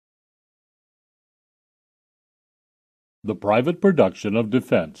The Private Production of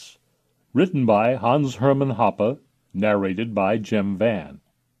Defense, written by Hans-Hermann Hoppe, narrated by Jim Van.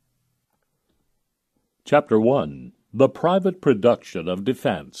 Chapter 1. The Private Production of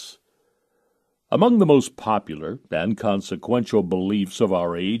Defense. Among the most popular and consequential beliefs of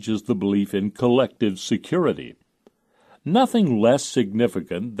our age is the belief in collective security. Nothing less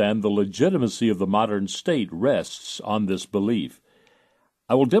significant than the legitimacy of the modern state rests on this belief.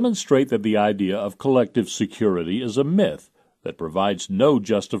 I will demonstrate that the idea of collective security is a myth that provides no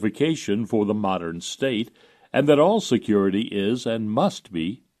justification for the modern state, and that all security is and must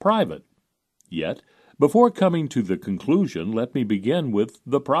be private. Yet, before coming to the conclusion, let me begin with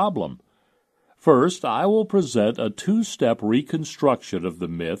the problem. First, I will present a two-step reconstruction of the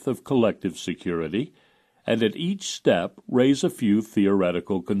myth of collective security, and at each step raise a few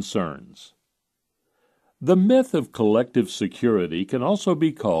theoretical concerns. The myth of collective security can also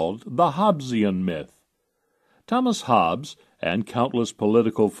be called the Hobbesian myth. Thomas Hobbes, and countless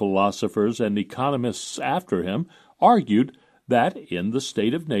political philosophers and economists after him, argued that, in the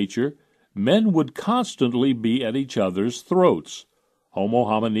state of nature, men would constantly be at each other's throats. Homo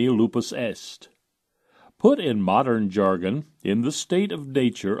homini lupus est. Put in modern jargon, in the state of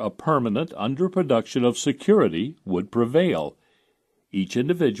nature a permanent underproduction of security would prevail. Each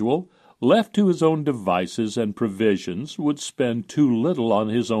individual, left to his own devices and provisions, would spend too little on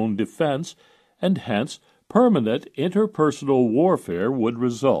his own defense, and hence permanent interpersonal warfare would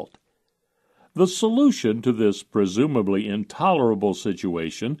result. The solution to this presumably intolerable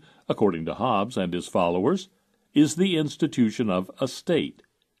situation, according to Hobbes and his followers, is the institution of a state.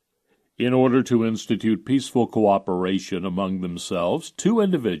 In order to institute peaceful cooperation among themselves, two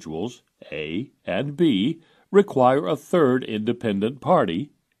individuals, A and B, require a third independent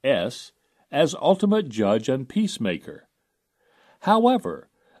party, S, as ultimate judge and peacemaker. However,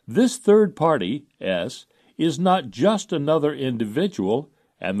 this third party, S, is not just another individual,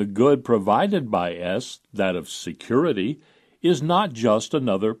 and the good provided by S, that of security, is not just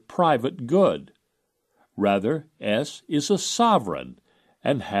another private good. Rather, S is a sovereign,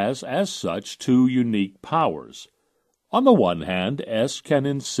 and has as such two unique powers. On the one hand, S can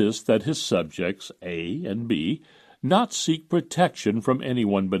insist that his subjects, A and B, not seek protection from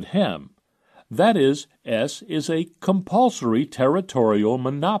anyone but him. That is, S is a compulsory territorial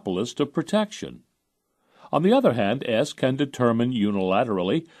monopolist of protection. On the other hand, S can determine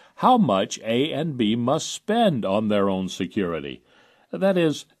unilaterally how much A and B must spend on their own security. That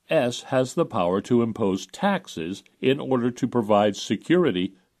is, S has the power to impose taxes in order to provide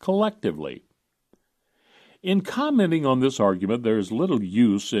security collectively. In commenting on this argument, there is little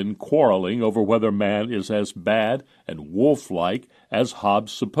use in quarreling over whether man is as bad and wolf-like as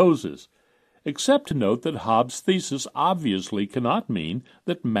Hobbes supposes, except to note that Hobbes' thesis obviously cannot mean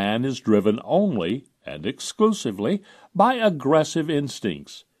that man is driven only and exclusively by aggressive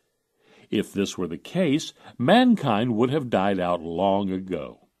instincts. If this were the case, mankind would have died out long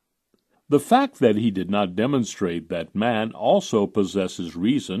ago. The fact that he did not demonstrate that man also possesses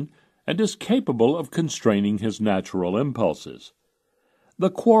reason and is capable of constraining his natural impulses.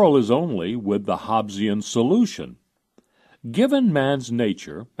 The quarrel is only with the Hobbesian solution. Given man's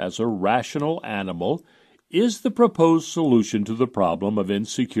nature as a rational animal, is the proposed solution to the problem of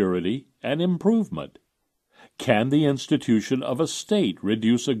insecurity and improvement? Can the institution of a state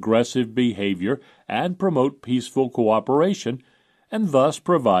reduce aggressive behavior and promote peaceful cooperation, and thus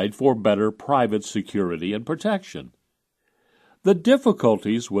provide for better private security and protection? The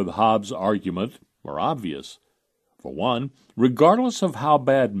difficulties with Hobbes' argument are obvious. For one, regardless of how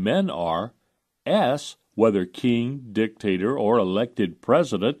bad men are, S, whether king, dictator, or elected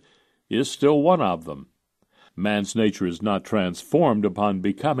president, is still one of them. Man's nature is not transformed upon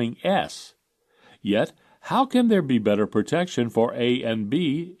becoming S. Yet, how can there be better protection for A and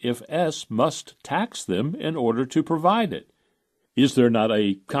B if S must tax them in order to provide it? Is there not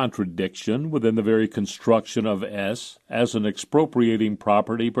a contradiction within the very construction of S as an expropriating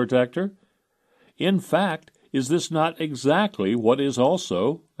property protector? In fact, is this not exactly what is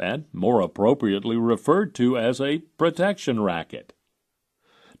also, and more appropriately, referred to as a protection racket?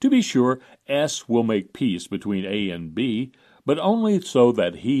 To be sure, S will make peace between A and B, but only so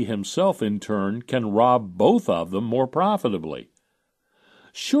that he himself in turn can rob both of them more profitably.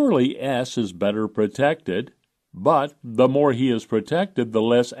 Surely S is better protected, but the more he is protected, the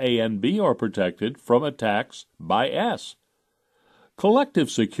less A and B are protected from attacks by S.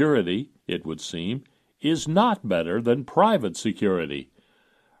 Collective security, it would seem, is not better than private security.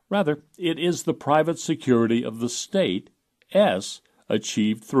 Rather, it is the private security of the state, S,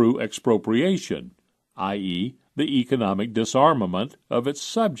 achieved through expropriation, i.e., the economic disarmament of its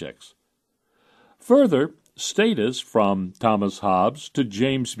subjects. Further, Statists from Thomas Hobbes to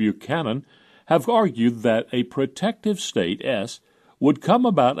James Buchanan have argued that a protective state, S, would come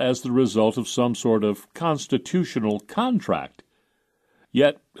about as the result of some sort of constitutional contract.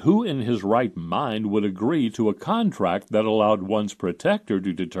 Yet who in his right mind would agree to a contract that allowed one's protector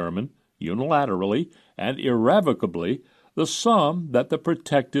to determine, unilaterally and irrevocably, the sum that the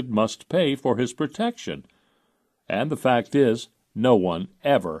protected must pay for his protection? And the fact is, no one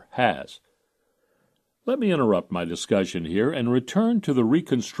ever has. Let me interrupt my discussion here and return to the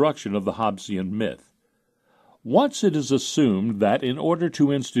reconstruction of the Hobbesian myth. Once it is assumed that in order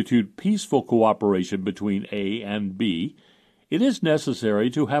to institute peaceful cooperation between A and B, it is necessary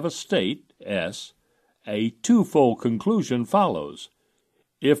to have a state, S, a twofold conclusion follows.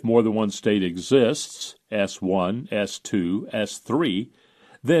 If more than one state exists, S1, S2, S3,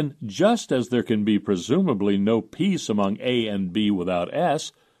 then just as there can be presumably no peace among A and B without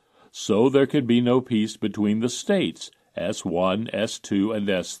S, so there can be no peace between the states, S1, S2, and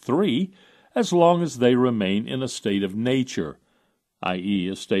S3, as long as they remain in a state of nature, i.e.,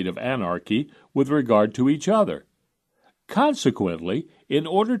 a state of anarchy with regard to each other. Consequently, in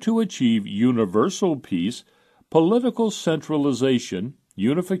order to achieve universal peace, political centralization,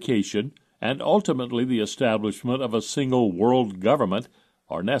 unification, and ultimately the establishment of a single world government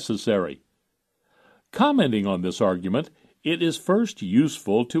are necessary. Commenting on this argument, it is first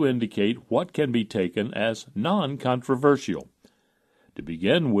useful to indicate what can be taken as non-controversial. To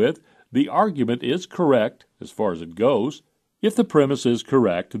begin with, the argument is correct as far as it goes. If the premise is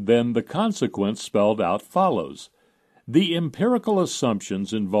correct, then the consequence spelled out follows. The empirical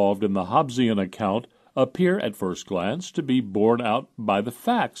assumptions involved in the Hobbesian account appear at first glance to be borne out by the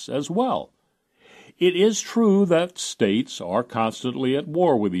facts as well. It is true that states are constantly at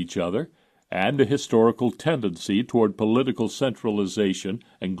war with each other, and a historical tendency toward political centralization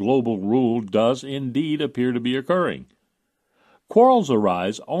and global rule does indeed appear to be occurring. Quarrels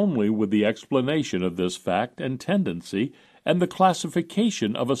arise only with the explanation of this fact and tendency and the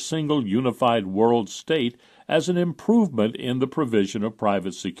classification of a single unified world state as an improvement in the provision of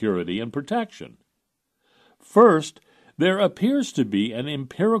private security and protection. First, there appears to be an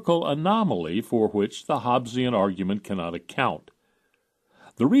empirical anomaly for which the Hobbesian argument cannot account.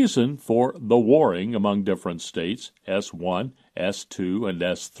 The reason for the warring among different states, S1, S2, and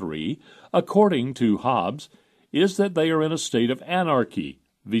S3, according to Hobbes, is that they are in a state of anarchy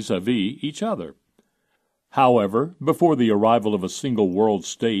vis-à-vis each other. However, before the arrival of a single world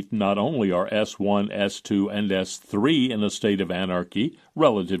state, not only are S1, S2, and S3 in a state of anarchy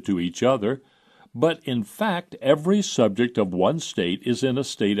relative to each other, but in fact every subject of one state is in a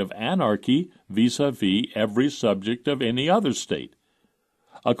state of anarchy vis-à-vis every subject of any other state.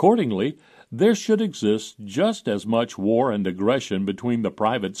 Accordingly, there should exist just as much war and aggression between the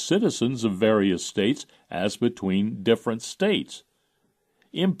private citizens of various states as between different states.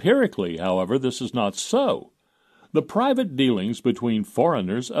 Empirically, however, this is not so. The private dealings between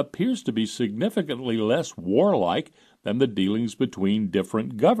foreigners appears to be significantly less warlike than the dealings between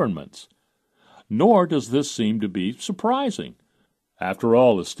different governments. Nor does this seem to be surprising. After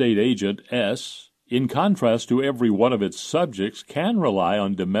all, a state agent, S, in contrast to every one of its subjects, can rely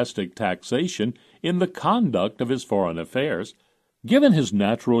on domestic taxation in the conduct of his foreign affairs. Given his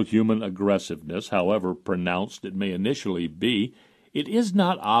natural human aggressiveness, however pronounced it may initially be, it is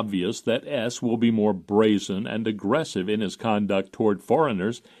not obvious that S will be more brazen and aggressive in his conduct toward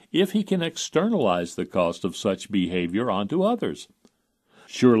foreigners if he can externalize the cost of such behavior onto others.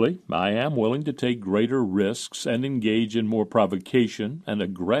 Surely, I am willing to take greater risks and engage in more provocation and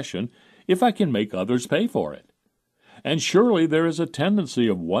aggression if I can make others pay for it. And surely there is a tendency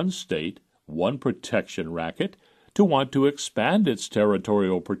of one state, one protection racket, to want to expand its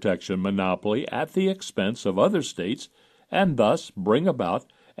territorial protection monopoly at the expense of other states, and thus bring about,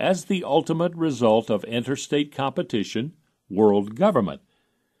 as the ultimate result of interstate competition, world government.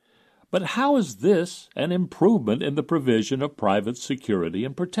 But how is this an improvement in the provision of private security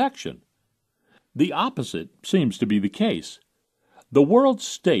and protection? The opposite seems to be the case. The world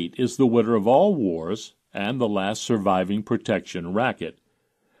state is the winner of all wars and the last surviving protection racket.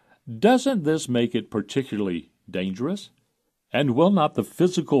 Doesn't this make it particularly dangerous? And will not the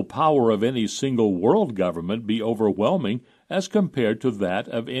physical power of any single world government be overwhelming as compared to that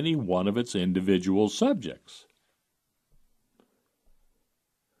of any one of its individual subjects?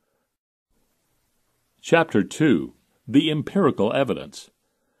 Chapter 2. The Empirical Evidence.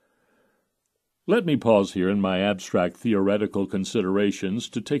 Let me pause here in my abstract theoretical considerations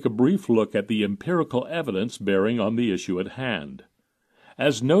to take a brief look at the empirical evidence bearing on the issue at hand.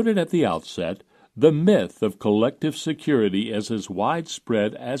 As noted at the outset, the myth of collective security is as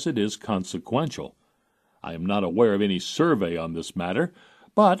widespread as it is consequential. I am not aware of any survey on this matter,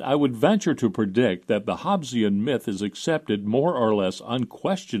 but I would venture to predict that the Hobbesian myth is accepted more or less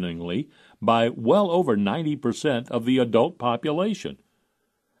unquestioningly by well over 90% of the adult population.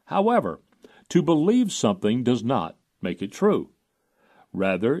 However, to believe something does not make it true.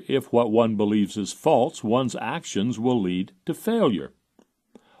 Rather, if what one believes is false, one's actions will lead to failure.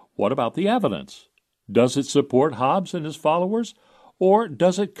 What about the evidence? Does it support Hobbes and his followers, or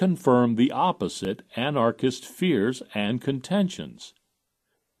does it confirm the opposite anarchist fears and contentions?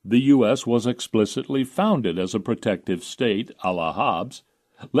 The U.S. was explicitly founded as a protective state, a la Hobbes.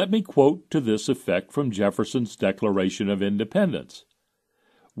 Let me quote to this effect from Jefferson's Declaration of Independence.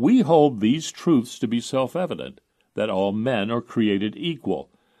 "We hold these truths to be self-evident, that all men are created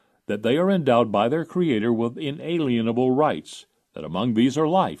equal, that they are endowed by their Creator with inalienable rights, that among these are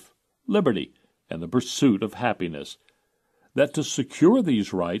life, liberty, and the pursuit of happiness, that to secure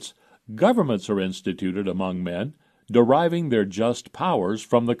these rights, governments are instituted among men, deriving their just powers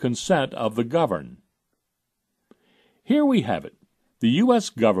from the consent of the governed." Here we have it. The U.S.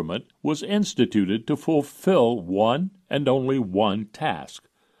 government was instituted to fulfill one and only one task,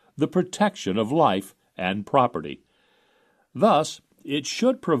 the protection of life and property. Thus, it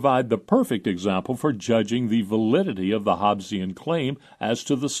should provide the perfect example for judging the validity of the Hobbesian claim as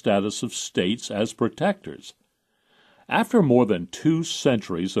to the status of states as protectors. After more than 2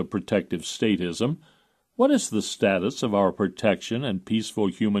 centuries of protective statism, what is the status of our protection and peaceful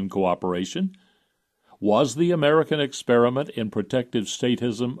human cooperation? Was the American experiment in protective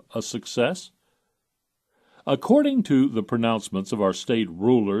statism a success? According to the pronouncements of our state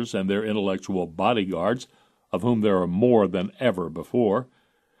rulers and their intellectual bodyguards, of whom there are more than ever before,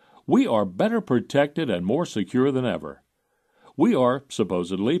 we are better protected and more secure than ever. We are,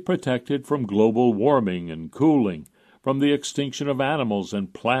 supposedly, protected from global warming and cooling, from the extinction of animals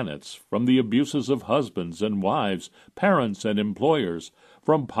and planets, from the abuses of husbands and wives, parents and employers,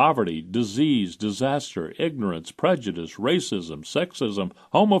 from poverty, disease, disaster, ignorance, prejudice, racism, sexism,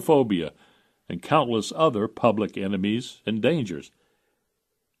 homophobia, and countless other public enemies and dangers.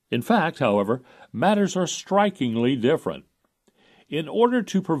 In fact, however, matters are strikingly different. In order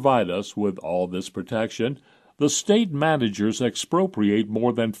to provide us with all this protection, the state managers expropriate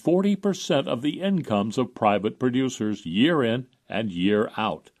more than 40% of the incomes of private producers year in and year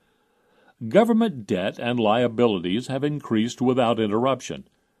out. Government debt and liabilities have increased without interruption,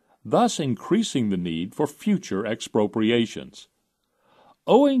 thus increasing the need for future expropriations.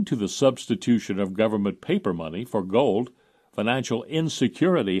 Owing to the substitution of government paper money for gold, financial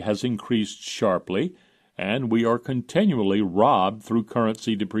insecurity has increased sharply, and we are continually robbed through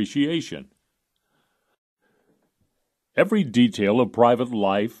currency depreciation. Every detail of private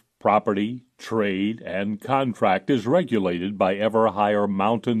life, property, trade, and contract is regulated by ever higher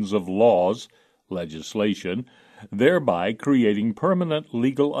mountains of laws, legislation, thereby creating permanent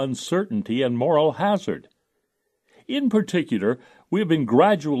legal uncertainty and moral hazard. In particular, we have been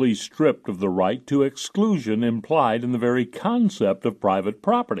gradually stripped of the right to exclusion implied in the very concept of private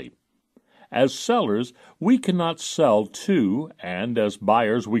property. As sellers, we cannot sell to, and as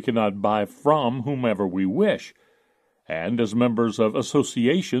buyers, we cannot buy from whomever we wish. And as members of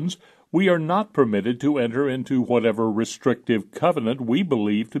associations, we are not permitted to enter into whatever restrictive covenant we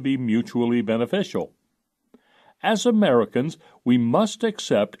believe to be mutually beneficial. As Americans, we must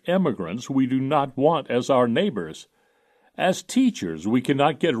accept immigrants we do not want as our neighbors. As teachers, we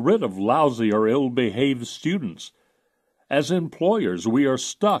cannot get rid of lousy or ill-behaved students. As employers, we are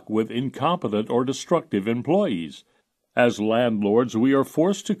stuck with incompetent or destructive employees. As landlords, we are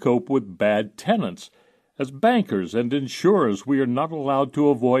forced to cope with bad tenants. As bankers and insurers, we are not allowed to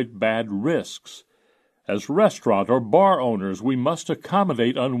avoid bad risks. As restaurant or bar owners, we must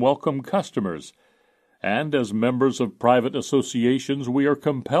accommodate unwelcome customers. And as members of private associations, we are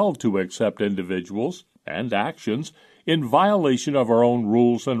compelled to accept individuals and actions in violation of our own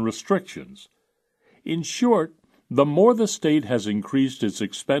rules and restrictions. In short, the more the state has increased its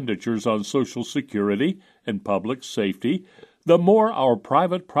expenditures on Social Security and public safety, the more our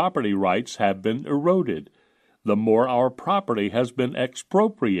private property rights have been eroded, the more our property has been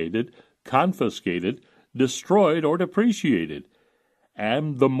expropriated, confiscated, destroyed, or depreciated,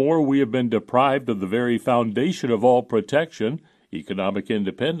 and the more we have been deprived of the very foundation of all protection, economic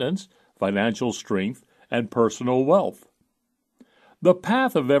independence, financial strength, and personal wealth. The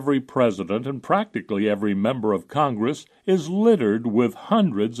path of every president and practically every member of Congress is littered with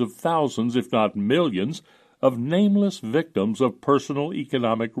hundreds of thousands, if not millions, of nameless victims of personal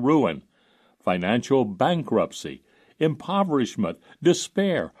economic ruin, financial bankruptcy, impoverishment,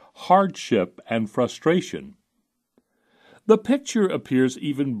 despair, hardship, and frustration. The picture appears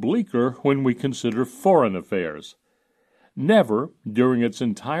even bleaker when we consider foreign affairs. Never, during its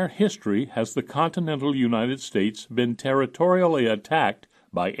entire history, has the continental United States been territorially attacked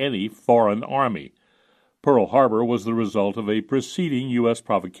by any foreign army. Pearl Harbor was the result of a preceding U.S.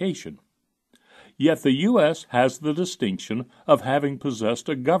 provocation. Yet the U.S. has the distinction of having possessed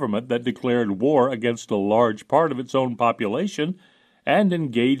a government that declared war against a large part of its own population and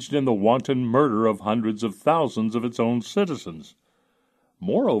engaged in the wanton murder of hundreds of thousands of its own citizens.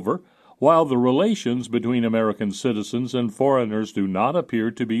 Moreover, while the relations between American citizens and foreigners do not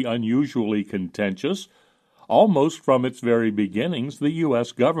appear to be unusually contentious, almost from its very beginnings the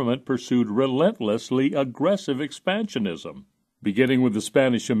U.S. government pursued relentlessly aggressive expansionism, beginning with the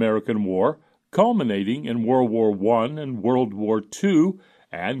Spanish-American War, culminating in World War I and World War II,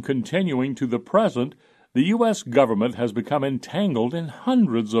 and continuing to the present. The U.S. government has become entangled in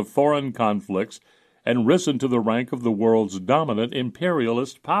hundreds of foreign conflicts and risen to the rank of the world's dominant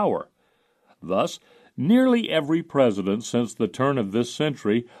imperialist power. Thus, nearly every president since the turn of this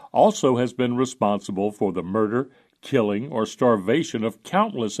century also has been responsible for the murder, killing, or starvation of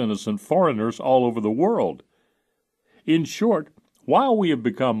countless innocent foreigners all over the world. In short, while we have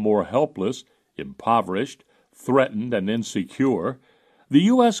become more helpless, impoverished, threatened, and insecure, the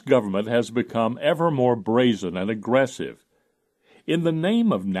U.S. government has become ever more brazen and aggressive. In the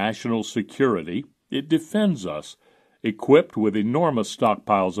name of national security, it defends us, equipped with enormous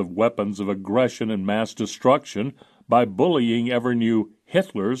stockpiles of weapons of aggression and mass destruction by bullying ever new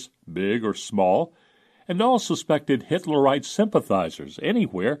Hitlers, big or small, and all suspected Hitlerite sympathizers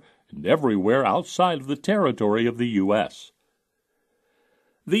anywhere and everywhere outside of the territory of the U.S.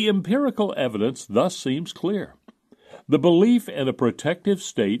 The empirical evidence thus seems clear. The belief in a protective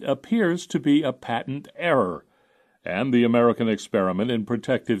state appears to be a patent error, and the American experiment in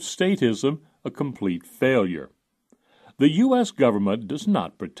protective statism a complete failure. The U.S. government does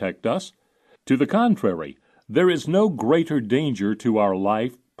not protect us. To the contrary, there is no greater danger to our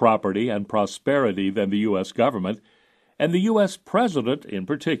life, property, and prosperity than the U.S. government, and the U.S. president in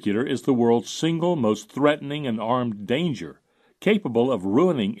particular is the world's single most threatening and armed danger, capable of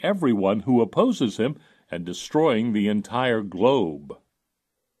ruining everyone who opposes him and destroying the entire globe.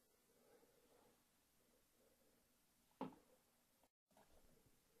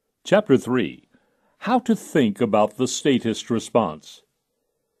 Chapter 3. How to think about the statist response.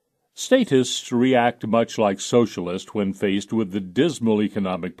 Statists react much like socialists when faced with the dismal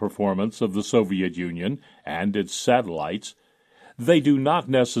economic performance of the Soviet Union and its satellites. They do not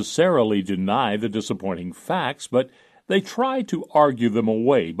necessarily deny the disappointing facts, but they try to argue them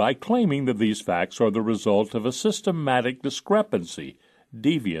away by claiming that these facts are the result of a systematic discrepancy,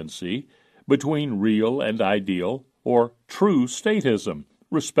 deviancy, between real and ideal, or true statism,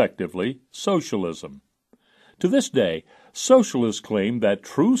 respectively, socialism. To this day, socialists claim that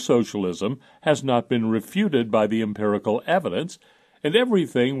true socialism has not been refuted by the empirical evidence, and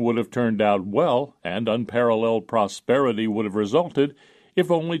everything would have turned out well and unparalleled prosperity would have resulted if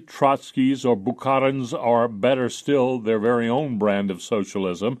only Trotsky's or Bukharin's, or better still, their very own brand of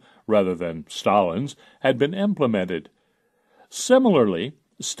socialism, rather than Stalin's, had been implemented. Similarly,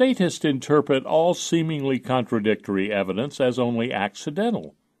 statists interpret all seemingly contradictory evidence as only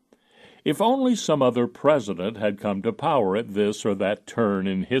accidental. If only some other president had come to power at this or that turn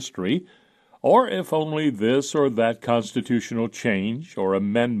in history, or if only this or that constitutional change or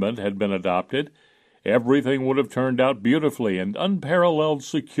amendment had been adopted, everything would have turned out beautifully, and unparalleled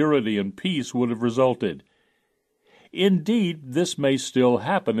security and peace would have resulted. Indeed, this may still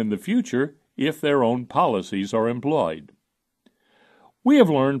happen in the future if their own policies are employed. We have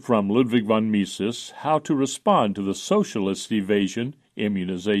learned from Ludwig von Mises how to respond to the socialist evasion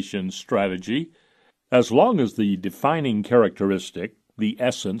immunization strategy. As long as the defining characteristic, the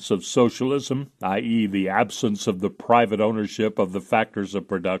essence of socialism, i.e., the absence of the private ownership of the factors of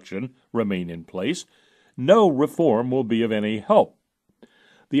production, remain in place, no reform will be of any help.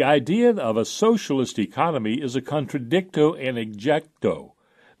 The idea of a socialist economy is a contradictio in ejecto.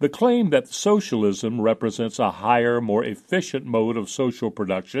 The claim that socialism represents a higher, more efficient mode of social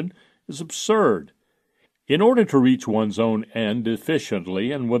production is absurd. In order to reach one's own end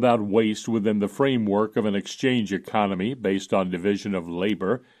efficiently and without waste within the framework of an exchange economy based on division of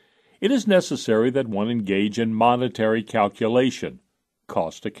labor, it is necessary that one engage in monetary calculation,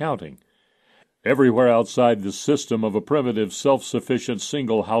 cost accounting. Everywhere outside the system of a primitive, self-sufficient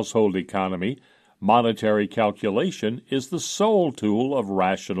single household economy, monetary calculation is the sole tool of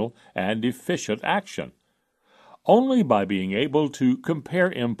rational and efficient action. Only by being able to compare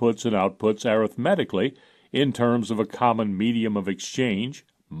inputs and outputs arithmetically in terms of a common medium of exchange,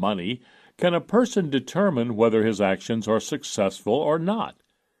 money, can a person determine whether his actions are successful or not.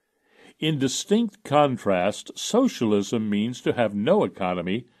 In distinct contrast, socialism means to have no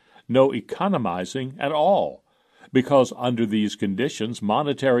economy, no economizing at all, because under these conditions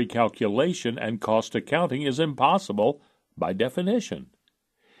monetary calculation and cost accounting is impossible by definition.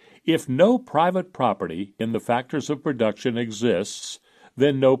 If no private property in the factors of production exists,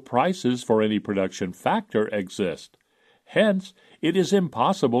 then no prices for any production factor exist. Hence, it is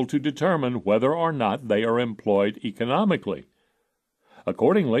impossible to determine whether or not they are employed economically.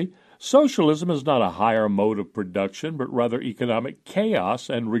 Accordingly, socialism is not a higher mode of production, but rather economic chaos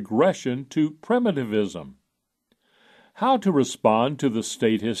and regression to primitivism. How to respond to the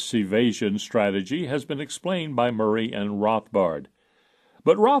statist's evasion strategy has been explained by Murray and Rothbard.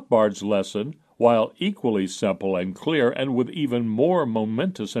 But Rothbard's lesson, while equally simple and clear and with even more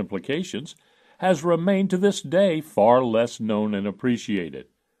momentous implications, has remained to this day far less known and appreciated.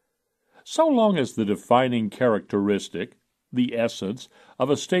 So long as the defining characteristic, the essence, of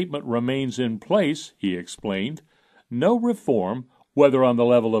a statement remains in place, he explained, no reform, whether on the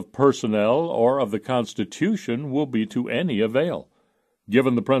level of personnel or of the Constitution, will be to any avail.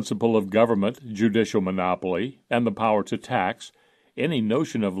 Given the principle of government, judicial monopoly, and the power to tax, any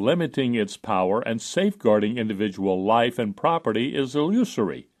notion of limiting its power and safeguarding individual life and property is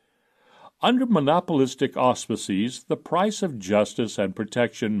illusory. Under monopolistic auspices, the price of justice and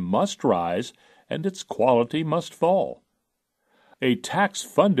protection must rise, and its quality must fall. A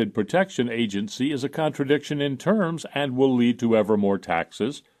tax-funded protection agency is a contradiction in terms and will lead to ever more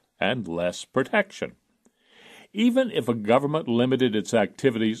taxes and less protection. Even if a government limited its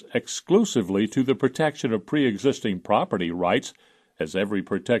activities exclusively to the protection of pre-existing property rights, as every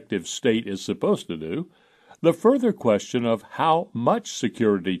protective state is supposed to do, the further question of how much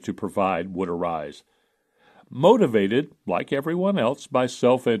security to provide would arise. Motivated, like everyone else, by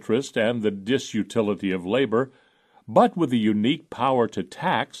self-interest and the disutility of labor, but with the unique power to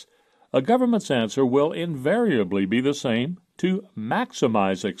tax, a government's answer will invariably be the same: to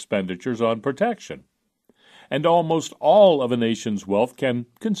maximize expenditures on protection. And almost all of a nation's wealth can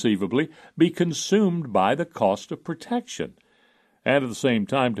conceivably be consumed by the cost of protection, and at the same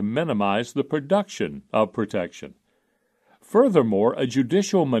time to minimize the production of protection. Furthermore, a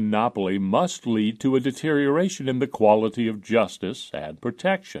judicial monopoly must lead to a deterioration in the quality of justice and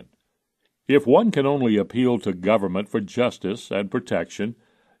protection. If one can only appeal to government for justice and protection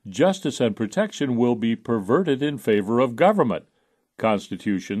will be perverted in favor of government,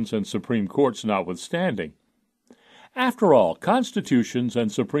 constitutions and Supreme Courts notwithstanding. After all, constitutions and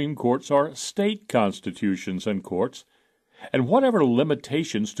Supreme Courts are state constitutions and courts, and whatever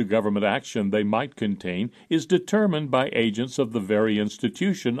limitations to government action they might contain is determined by agents of the very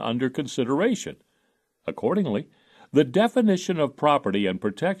institution under consideration. Accordingly, the definition of property and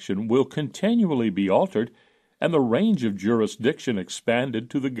protection will continually be altered and the range of jurisdiction expanded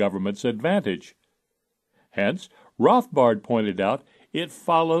to the government's advantage. Hence, Rothbard pointed out, it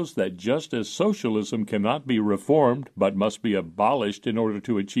follows that just as socialism cannot be reformed but must be abolished in order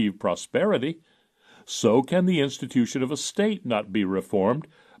to achieve prosperity, so can the institution of a state not be reformed,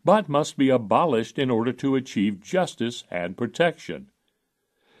 but must be abolished in order to achieve justice and protection.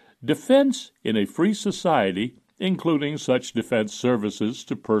 Defense in a free society, including such defense services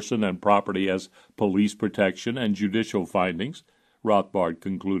to person and property as police protection and judicial findings, Rothbard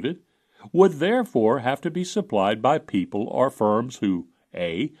concluded, would therefore have to be supplied by people or firms who,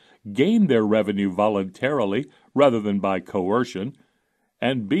 A, gain their revenue voluntarily rather than by coercion,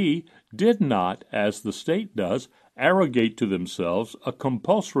 and B, did not, as the state does, arrogate to themselves a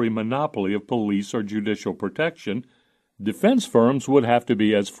compulsory monopoly of police or judicial protection. Defense firms would have to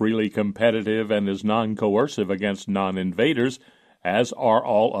be as freely competitive and as non-coercive against non-invaders as are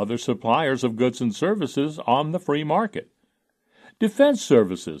all other suppliers of goods and services on the free market. Defense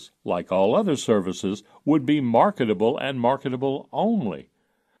services, like all other services, would be marketable and marketable only.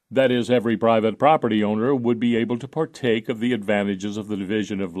 That is, every private property owner would be able to partake of the advantages of the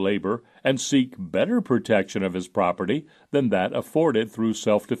division of labor and seek better protection of his property than that afforded through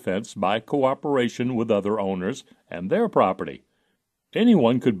self-defense by cooperation with other owners and their property.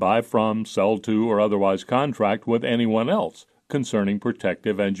 Anyone could buy from, sell to, or otherwise contract with anyone else concerning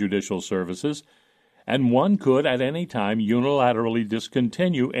protective and judicial services, and one could at any time unilaterally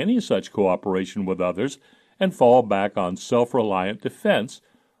discontinue any such cooperation with others and fall back on self-reliant defense,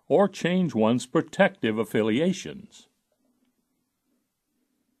 or change one's protective affiliations.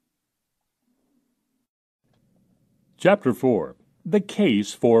 Chapter 4. The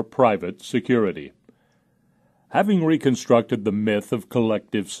Case for Private Security. Having reconstructed the myth of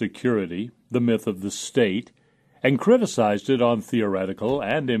collective security, the myth of the state, and criticized it on theoretical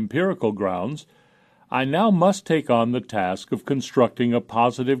and empirical grounds, I now must take on the task of constructing a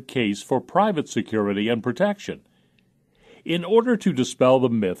positive case for private security and protection. In order to dispel the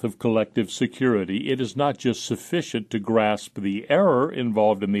myth of collective security, it is not just sufficient to grasp the error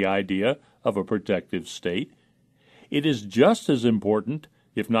involved in the idea of a protective state. It is just as important,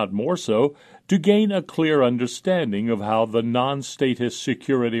 if not more so, to gain a clear understanding of how the non-statist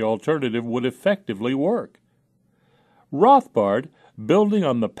security alternative would effectively work. Rothbard, building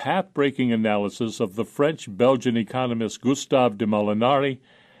on the path-breaking analysis of the French-Belgian economist Gustave de Molinari,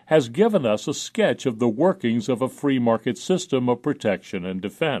 has given us a sketch of the workings of a free market system of protection and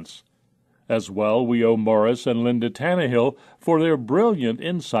defense. As well, we owe Morris and Linda Tannehill for their brilliant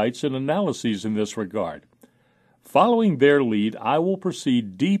insights and analyses in this regard. Following their lead, I will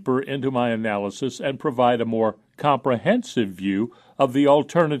proceed deeper into my analysis and provide a more comprehensive view of the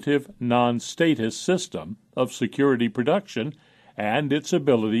alternative non-statist system of security production and its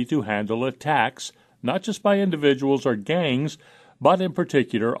ability to handle attacks, not just by individuals or gangs, but in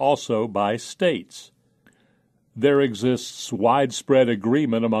particular also by states. There exists widespread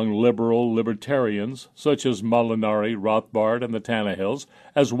agreement among liberal libertarians, such as Molinari, Rothbard, and the Tannehills,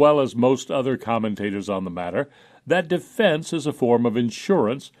 as well as most other commentators on the matter, that defense is a form of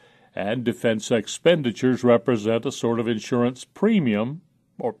insurance, and defense expenditures represent a sort of insurance premium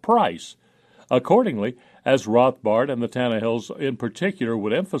or price. Accordingly, as Rothbard and the Tannehills in particular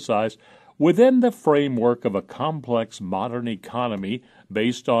would emphasize, within the framework of a complex modern economy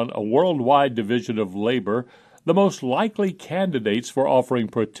based on a worldwide division of labor, the most likely candidates for offering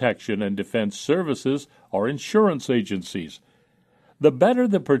protection and defense services are insurance agencies. The better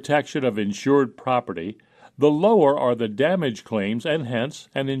the protection of insured property, the lower are the damage claims and hence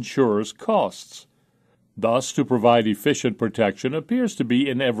an insurer's costs. Thus, to provide efficient protection appears to be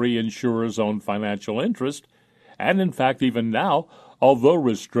in every insurer's own financial interest, and in fact even now, although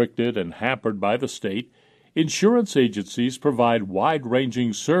restricted and hampered by the state, insurance agencies provide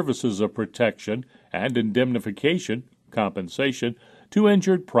wide-ranging services of protection and indemnification, compensation, to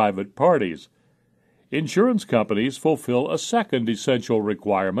injured private parties. Insurance companies fulfill a second essential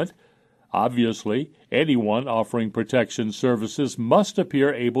requirement. Obviously, anyone offering protection services must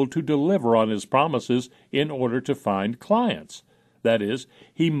appear able to deliver on his promises in order to find clients. That is,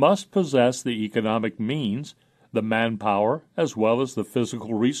 he must possess the economic means, the manpower, as well as the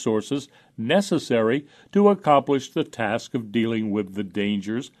physical resources necessary to accomplish the task of dealing with the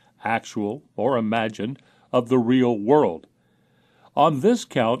dangers, actual or imagined, of the real world. On this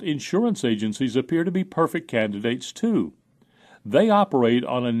count, insurance agencies appear to be perfect candidates too. They operate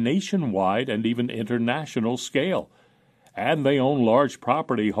on a nationwide and even international scale, and they own large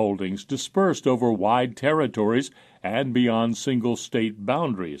property holdings dispersed over wide territories and beyond single state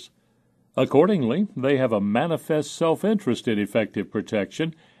boundaries. Accordingly, they have a manifest self-interest in effective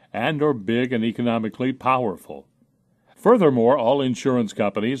protection and are big and economically powerful. Furthermore, all insurance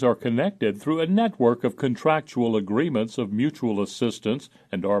companies are connected through a network of contractual agreements of mutual assistance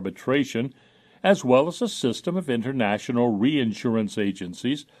and arbitration, as well as a system of international reinsurance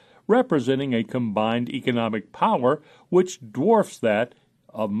agencies representing a combined economic power which dwarfs that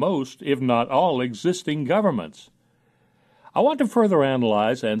of most, if not all, existing governments. I want to further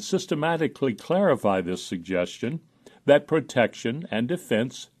analyze and systematically clarify this suggestion that protection and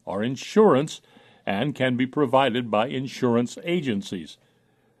defense are insurance and can be provided by insurance agencies.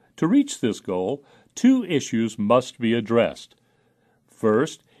 To reach this goal, two issues must be addressed.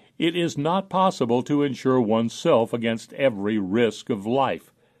 First, it is not possible to insure oneself against every risk of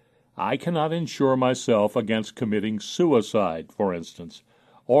life. I cannot insure myself against committing suicide, for instance,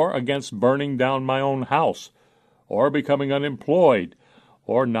 or against burning down my own house, or becoming unemployed,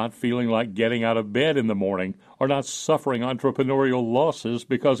 or not feeling like getting out of bed in the morning, or not suffering entrepreneurial losses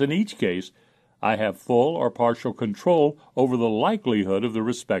because in each case I have full or partial control over the likelihood of the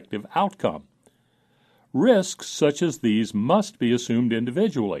respective outcome. Risks such as these must be assumed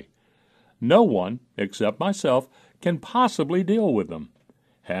individually. No one, except myself, can possibly deal with them.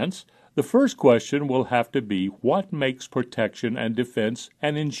 Hence, the first question will have to be what makes protection and defense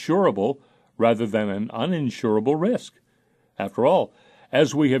an insurable rather than an uninsurable risk. After all,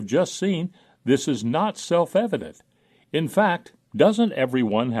 as we have just seen, this is not self-evident. In fact, doesn't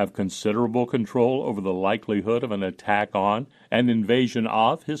everyone have considerable control over the likelihood of an attack on and invasion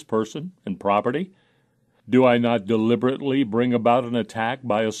of his person and property? Do I not deliberately bring about an attack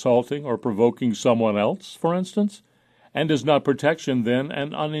by assaulting or provoking someone else, for instance? And is not protection then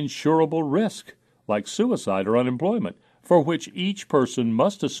an uninsurable risk, like suicide or unemployment, for which each person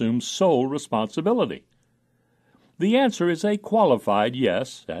must assume sole responsibility? The answer is a qualified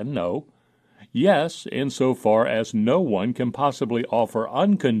yes and no. Yes, insofar as no one can possibly offer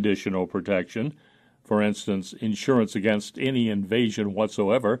unconditional protection, for instance, insurance against any invasion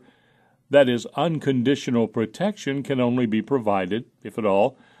whatsoever. That is, unconditional protection can only be provided, if at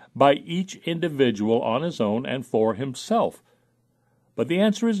all, by each individual on his own and for himself. But the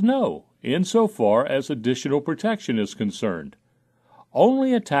answer is no, insofar as additional protection is concerned.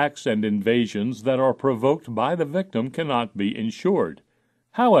 Only attacks and invasions that are provoked by the victim cannot be insured.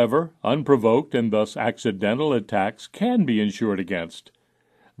 However, unprovoked and thus accidental attacks can be insured against.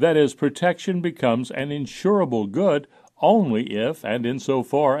 That is, protection becomes an insurable good only if and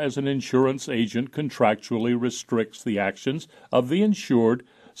insofar as an insurance agent contractually restricts the actions of the insured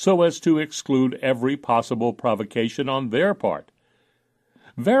so as to exclude every possible provocation on their part.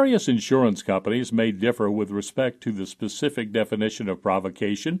 Various insurance companies may differ with respect to the specific definition of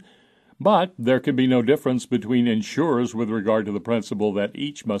provocation, but there can be no difference between insurers with regard to the principle that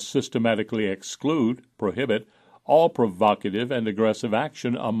each must systematically exclude, prohibit, all provocative and aggressive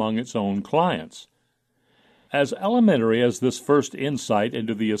action among its own clients. As elementary as this first insight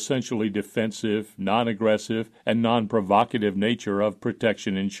into the essentially defensive, non-aggressive, and non-provocative nature of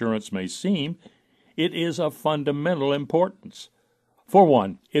protection insurance may seem, it is of fundamental importance. For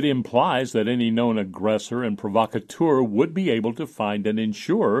one, it implies that any known aggressor and provocateur would be able to find an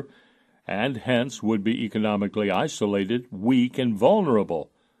insurer, and hence would be economically isolated, weak, and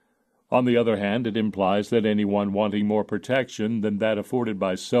vulnerable. On the other hand, it implies that anyone wanting more protection than that afforded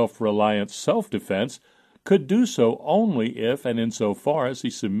by self-reliant self-defense could do so only if and insofar as he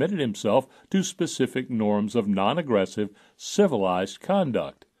submitted himself to specific norms of non-aggressive, civilized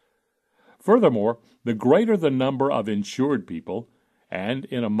conduct. Furthermore, the greater the number of insured people, and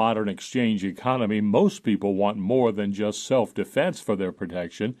in a modern exchange economy most people want more than just self-defense for their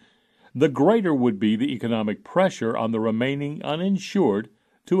protection, the greater would be the economic pressure on the remaining uninsured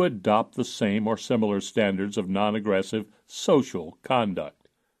to adopt the same or similar standards of non-aggressive social conduct.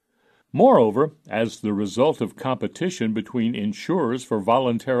 Moreover, as the result of competition between insurers for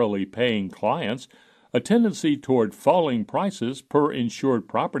voluntarily paying clients, a tendency toward falling prices per insured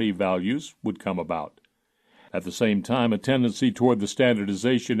property values would come about. At the same time, a tendency toward the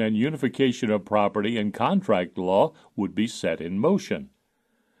standardization and unification of property and contract law would be set in motion.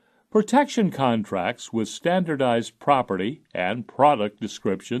 Protection contracts with standardized property and product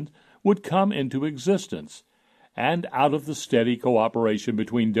descriptions would come into existence, and out of the steady cooperation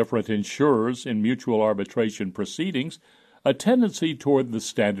between different insurers in mutual arbitration proceedings, a tendency toward the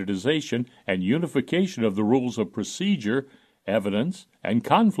standardization and unification of the rules of procedure, evidence, and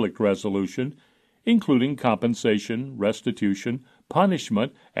conflict resolution, including compensation, restitution,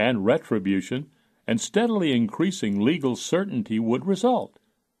 punishment, and retribution, and steadily increasing legal certainty would result.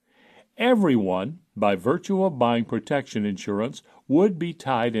 Everyone, by virtue of buying protection insurance, would be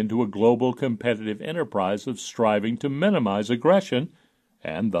tied into a global competitive enterprise of striving to minimize aggression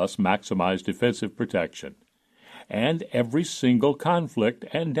and thus maximize defensive protection. And every single conflict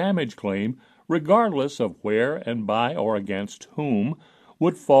and damage claim, regardless of where and by or against whom,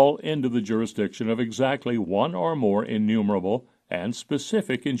 would fall into the jurisdiction of exactly one or more innumerable and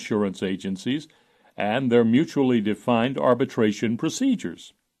specific insurance agencies and their mutually defined arbitration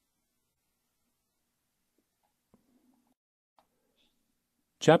procedures.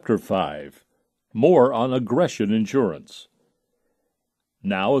 Chapter 5. More on Aggression Insurance.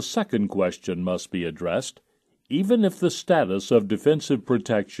 Now a second question must be addressed. Even if the status of defensive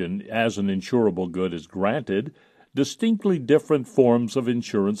protection as an insurable good is granted, distinctly different forms of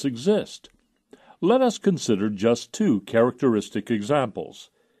insurance exist. Let us consider just two characteristic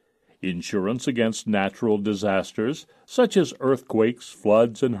examples. Insurance against natural disasters, such as earthquakes,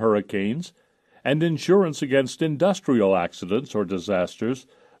 floods, and hurricanes, and insurance against industrial accidents or disasters,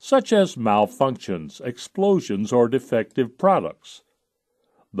 such as malfunctions, explosions, or defective products.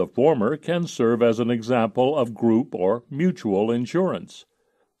 The former can serve as an example of group or mutual insurance.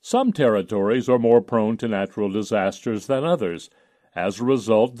 Some territories are more prone to natural disasters than others. As a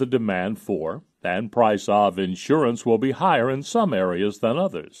result, the demand for and price of insurance will be higher in some areas than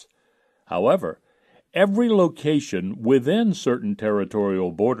others. However, every location within certain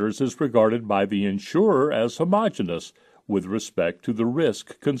territorial borders is regarded by the insurer as homogeneous with respect to the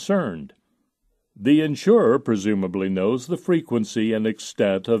risk concerned. The insurer presumably knows the frequency and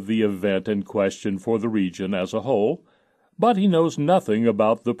extent of the event in question for the region as a whole, but he knows nothing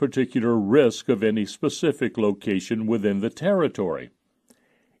about the particular risk of any specific location within the territory.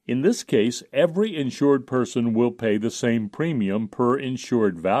 In this case, every insured person will pay the same premium per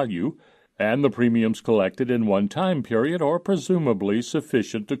insured value, and the premiums collected in one time period are presumably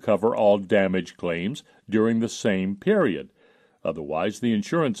sufficient to cover all damage claims during the same period, Otherwise, the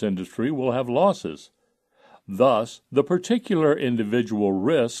insurance industry will have losses. Thus, the particular individual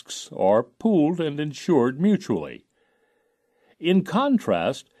risks are pooled and insured mutually. In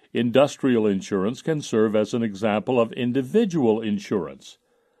contrast, industrial insurance can serve as an example of individual insurance.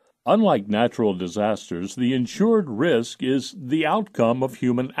 Unlike natural disasters, the insured risk is the outcome of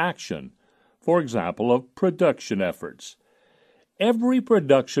human action, for example, of production efforts. Every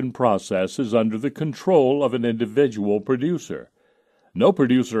production process is under the control of an individual producer. No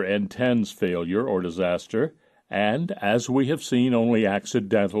producer intends failure or disaster, and, as we have seen, only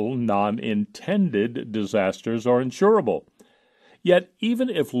accidental, non-intended disasters are insurable. Yet, even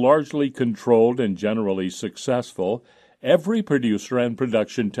if largely controlled and generally successful, every producer and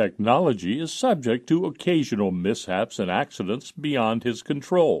production technology is subject to occasional mishaps and accidents beyond his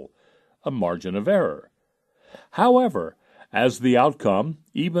control, a margin of error. However, as the outcome,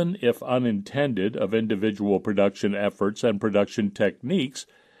 even if unintended, of individual production efforts and production techniques,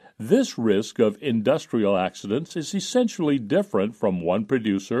 this risk of industrial accidents is essentially different from one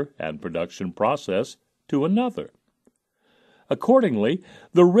producer and production process to another. Accordingly,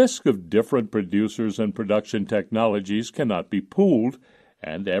 the risk of different producers and production technologies cannot be pooled,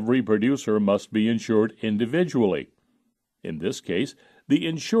 and every producer must be insured individually. In this case, the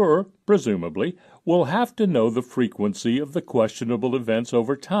insurer, presumably, will have to know the frequency of the questionable events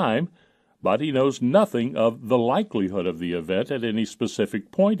over time, but he knows nothing of the likelihood of the event at any specific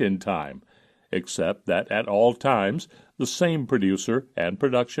point in time, except that at all times the same producer and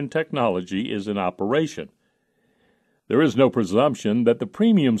production technology is in operation. There is no presumption that the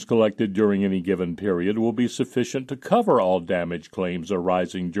premiums collected during any given period will be sufficient to cover all damage claims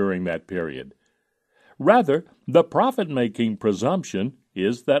arising during that period. Rather, the profit-making presumption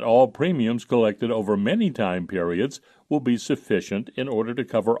is that all premiums collected over many time periods will be sufficient in order to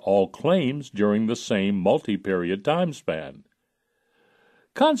cover all claims during the same multi-period time span.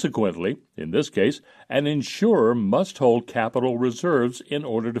 Consequently, in this case, an insurer must hold capital reserves in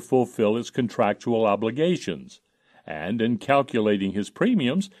order to fulfill its contractual obligations, and in calculating his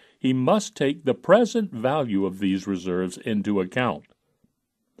premiums, he must take the present value of these reserves into account.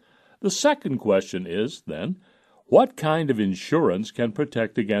 The second question is, then, what kind of insurance can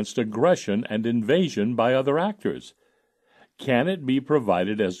protect against aggression and invasion by other actors? Can it be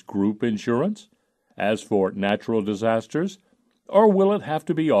provided as group insurance, as for natural disasters, or will it have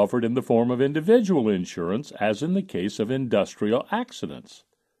to be offered in the form of individual insurance, as in the case of industrial accidents?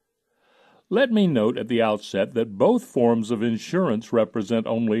 Let me note at the outset that both forms of insurance represent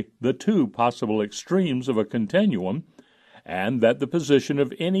only the two possible extremes of a continuum, and that the position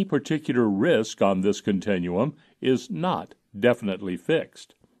of any particular risk on this continuum is not definitely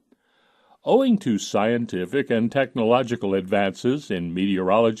fixed. Owing to scientific and technological advances in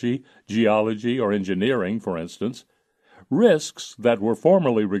meteorology, geology, or engineering, for instance, risks that were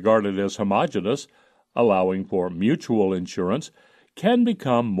formerly regarded as homogeneous, allowing for mutual insurance, can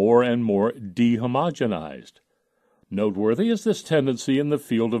become more and more dehomogenized. Noteworthy is this tendency in the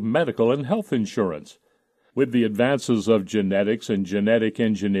field of medical and health insurance. With the advances of genetics and genetic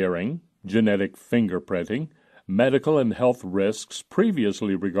engineering, genetic fingerprinting, medical and health risks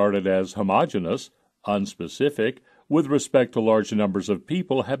previously regarded as homogeneous, unspecific, with respect to large numbers of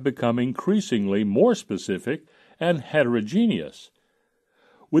people have become increasingly more specific and heterogeneous.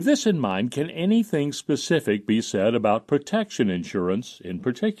 With this in mind, can anything specific be said about protection insurance in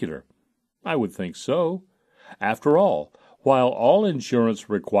particular? I would think so. After all, while all insurance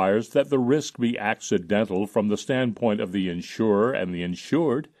requires that the risk be accidental from the standpoint of the insurer and the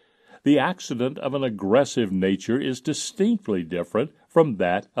insured, the accident of an aggressive nature is distinctly different from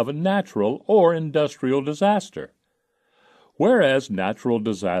that of a natural or industrial disaster. Whereas natural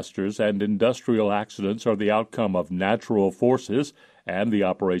disasters and industrial accidents are the outcome of natural forces and the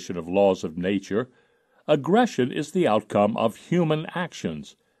operation of laws of nature, aggression is the outcome of human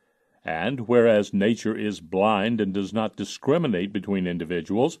actions. And whereas nature is blind and does not discriminate between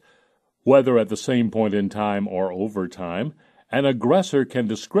individuals, whether at the same point in time or over time, an aggressor can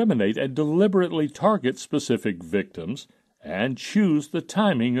discriminate and deliberately target specific victims and choose the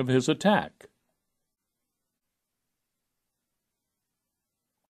timing of his attack.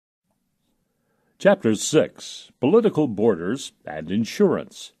 Chapter 6. Political Borders and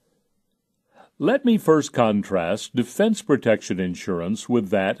Insurance. Let me first contrast defense protection insurance with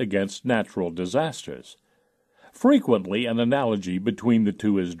that against natural disasters. Frequently, an analogy between the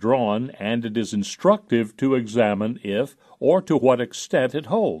two is drawn, and it is instructive to examine if or to what extent it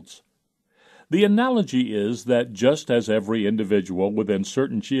holds. The analogy is that just as every individual within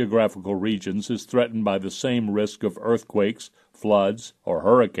certain geographical regions is threatened by the same risk of earthquakes, floods, or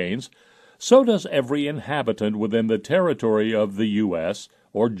hurricanes, So does every inhabitant within the territory of the U.S.,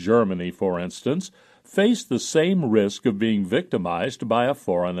 or Germany, for instance, face the same risk of being victimized by a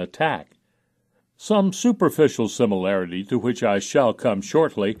foreign attack. Some superficial similarity, to which I shall come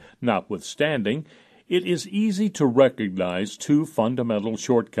shortly, notwithstanding, it is easy to recognize two fundamental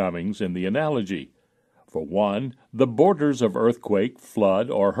shortcomings in the analogy. For one, the borders of earthquake,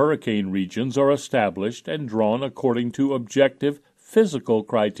 flood, or hurricane regions are established and drawn according to objective physical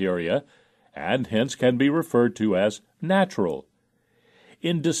criteria, and hence can be referred to as natural.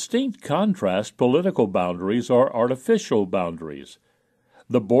 In distinct contrast, political boundaries are artificial boundaries.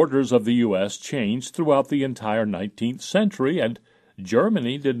 The borders of the U.S. changed throughout the entire 19th century, and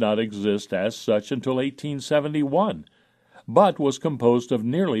Germany did not exist as such until 1871, but was composed of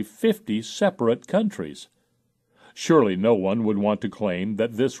nearly 50 separate countries. Surely no one would want to claim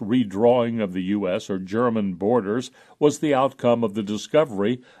that this redrawing of the U.S. or German borders was the outcome of the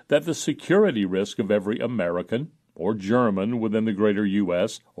discovery that the security risk of every American or German within the greater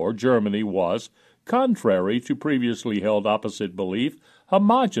U.S. or Germany was, contrary to previously held opposite belief,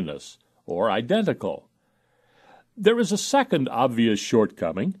 homogeneous or identical. There is a second obvious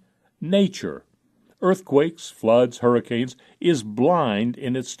shortcoming: nature. Earthquakes, floods, hurricanes is blind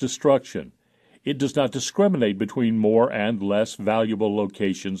in its destruction. It does not discriminate between more and less valuable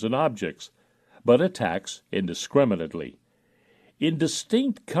locations and objects, but attacks indiscriminately. In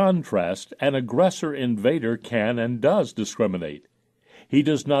distinct contrast, an aggressor invader can and does discriminate. He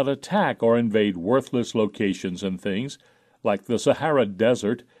does not attack or invade worthless locations and things, like the Sahara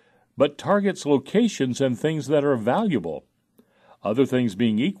Desert, but targets locations and things that are valuable. Other things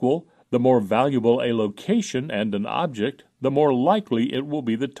being equal, the more valuable a location and an object, the more likely it will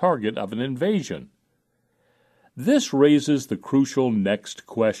be the target of an invasion. This raises the crucial next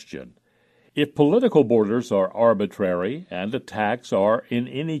question. If political borders are arbitrary and attacks are in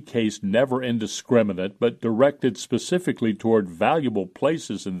any case never indiscriminate but directed specifically toward valuable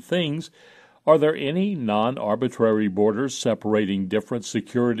places and things, are there any non-arbitrary borders separating different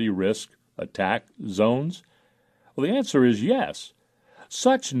security risk attack zones? Well, the answer is yes.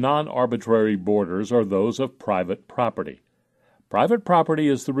 Such non-arbitrary borders are those of private property. Private property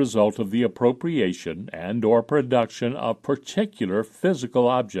is the result of the appropriation and/or production of particular physical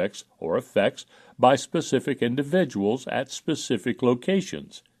objects or effects by specific individuals at specific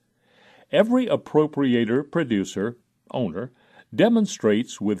locations. Every appropriator, producer, owner,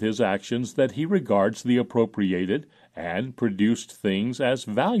 demonstrates with his actions that he regards the appropriated and produced things as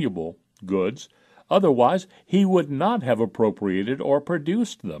valuable goods, otherwise he would not have appropriated or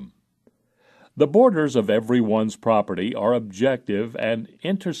produced them. The borders of everyone's property are objective and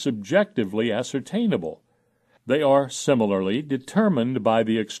intersubjectively ascertainable. They are similarly determined by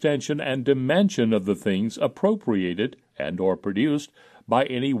the extension and dimension of the things appropriated and/or produced by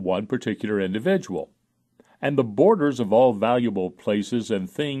any one particular individual. And the borders of all valuable places and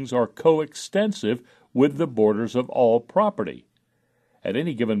things are coextensive with the borders of all property. At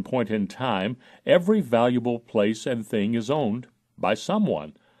any given point in time, every valuable place and thing is owned by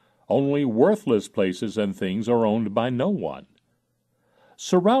someone. Only worthless places and things are owned by no one.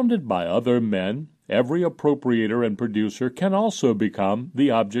 Surrounded by other men, every appropriator and producer can also become the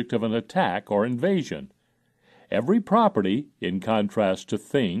object of an attack or invasion. Every property, in contrast to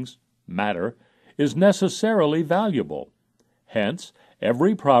things, matter, is necessarily valuable. Hence,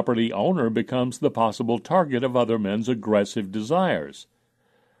 every property owner becomes the possible target of other men's aggressive desires.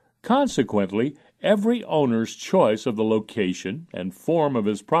 Consequently, every owner's choice of the location and form of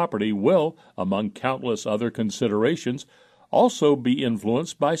his property will, among countless other considerations, also be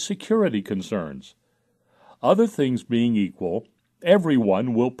influenced by security concerns. Other things being equal,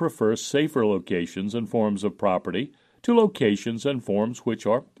 everyone will prefer safer locations and forms of property to locations and forms which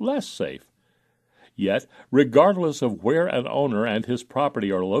are less safe. Yet, regardless of where an owner and his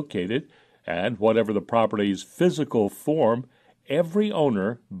property are located, and whatever the property's physical form, every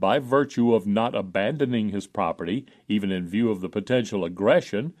owner, by virtue of not abandoning his property, even in view of the potential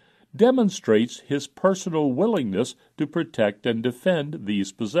aggression, demonstrates his personal willingness to protect and defend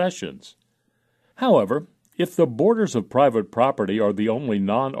these possessions. However, if the borders of private property are the only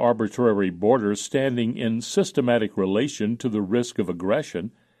non-arbitrary borders standing in systematic relation to the risk of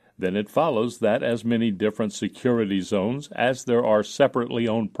aggression, then it follows that as many different security zones as there are separately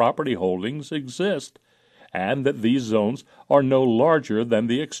owned property holdings exist, and that these zones are no larger than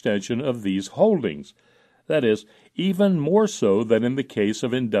the extension of these holdings. That is, even more so than in the case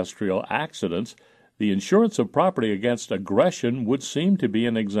of industrial accidents, the insurance of property against aggression would seem to be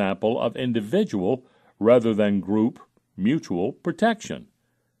an example of individual rather than group mutual protection.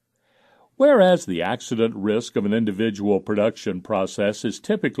 Whereas the accident risk of an individual production process is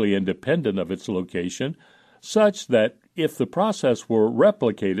typically independent of its location, such that if the process were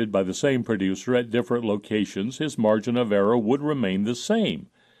replicated by the same producer at different locations, his margin of error would remain the same.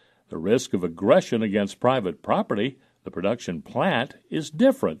 The risk of aggression against private property, the production plant, is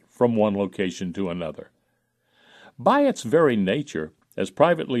different from one location to another. By its very nature, as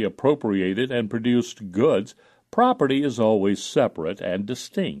privately appropriated and produced goods, property is always separate and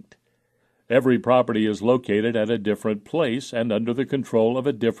distinct. Every property is located at a different place and under the control of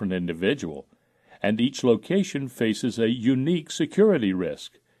a different individual, and each location faces a unique security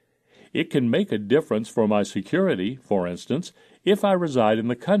risk. It can make a difference for my security, for instance, if I reside in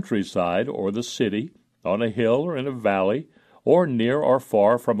the countryside or the city, on a hill or in a valley, or near or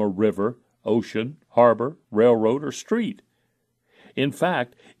far from a river, ocean, harbor, railroad, or street. In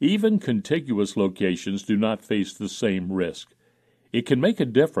fact, even contiguous locations do not face the same risk. It can make a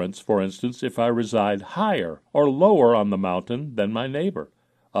difference, for instance, if I reside higher or lower on the mountain than my neighbor,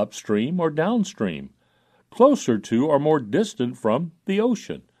 upstream or downstream, closer to or more distant from the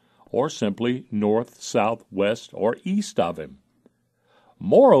ocean, or simply north, south, west, or east of him.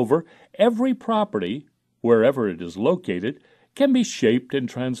 Moreover, every property, wherever it is located, can be shaped and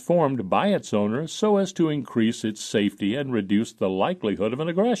transformed by its owner so as to increase its safety and reduce the likelihood of an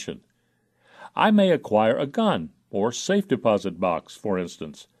aggression. I may acquire a gun or safe deposit box, for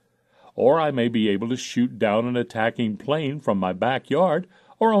instance, or I may be able to shoot down an attacking plane from my backyard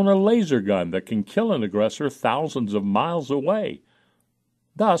or own a laser gun that can kill an aggressor thousands of miles away.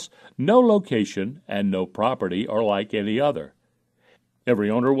 Thus, no location and no property are like any other. Every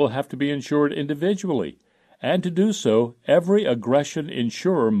owner will have to be insured individually, and to do so, every aggression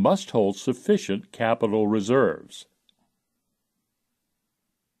insurer must hold sufficient capital reserves.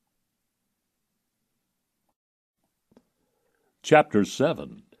 Chapter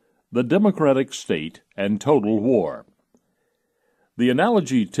 7. The Democratic State and Total War. The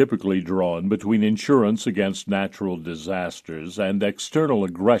analogy typically drawn between insurance against natural disasters and external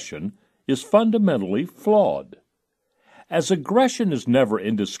aggression is fundamentally flawed. As aggression is never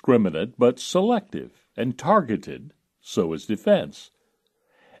indiscriminate but selective and targeted, so is defense.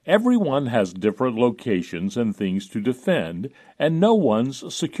 Everyone has different locations and things to defend, and no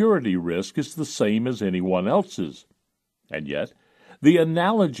one's security risk is the same as anyone else's. And yet, the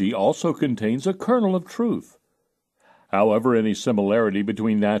analogy also contains a kernel of truth. However, any similarity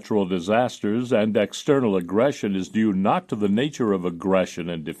between natural disasters and external aggression is due not to the nature of aggression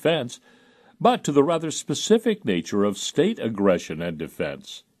and defense, but to the rather specific nature of state aggression and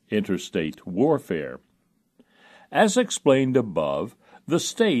defense, interstate warfare. As explained above, the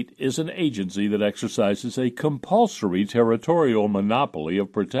state is an agency that exercises a compulsory territorial monopoly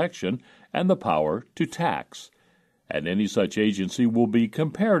of protection and the power to tax, and any such agency will be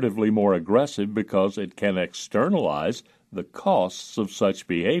comparatively more aggressive because it can externalize the costs of such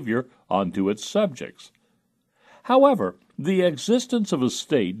behavior onto its subjects. However, the existence of a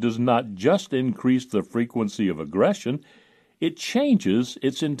state does not just increase the frequency of aggression, it changes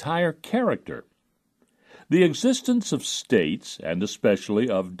its entire character. The existence of states, and especially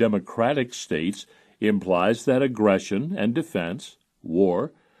of democratic states, implies that aggression and defense,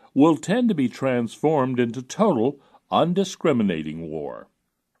 war, will tend to be transformed into total, undiscriminating war.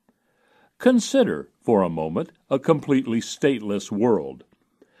 Consider, for a moment, a completely stateless world.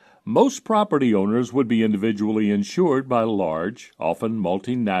 Most property owners would be individually insured by large, often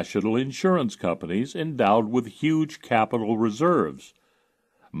multinational insurance companies endowed with huge capital reserves.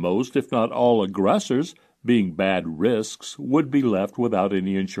 Most, if not all, aggressors, being bad risks, would be left without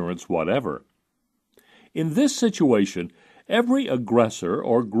any insurance whatever. In this situation, every aggressor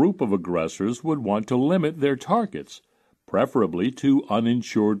or group of aggressors would want to limit their targets, preferably to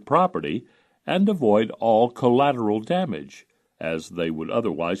uninsured property, and avoid all collateral damage, as they would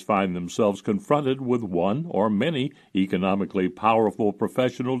otherwise find themselves confronted with one or many economically powerful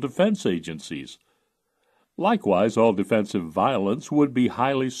professional defense agencies. Likewise, all defensive violence would be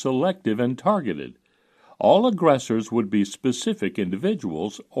highly selective and targeted. All aggressors would be specific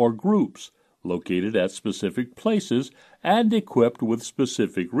individuals or groups, located at specific places and equipped with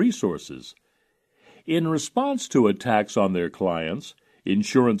specific resources. In response to attacks on their clients,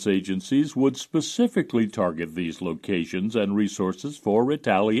 insurance agencies would specifically target these locations and resources for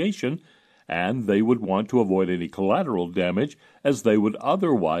retaliation, and they would want to avoid any collateral damage, as they would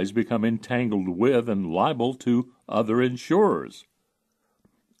otherwise become entangled with and liable to other insurers.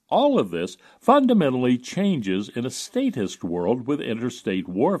 All of this fundamentally changes in a statist world with interstate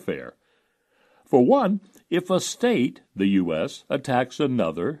warfare. For one, if a state, the U.S., attacks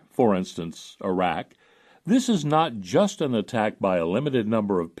another, for instance, Iraq, this is not just an attack by a limited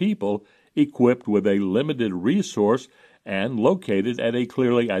number of people, equipped with a limited resource and located at a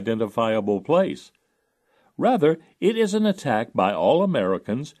clearly identifiable place. Rather, it is an attack by all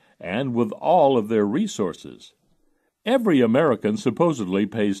Americans and with all of their resources. Every American supposedly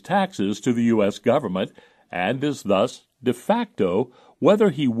pays taxes to the U.S. government and is thus, de facto,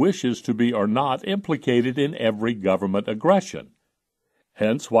 whether he wishes to be or not, implicated in every government aggression.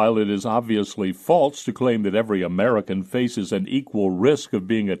 Hence, while it is obviously false to claim that every American faces an equal risk of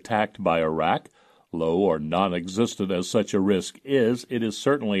being attacked by Iraq, low or non-existent as such a risk is, it is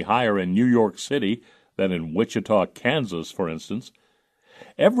certainly higher in New York City than in Wichita, Kansas, for instance.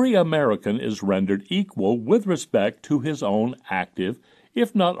 Every American is rendered equal with respect to his own active,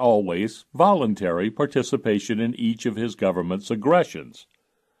 if not always voluntary, participation in each of his government's aggressions.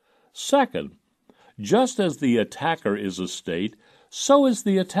 Second, just as the attacker is a state, so is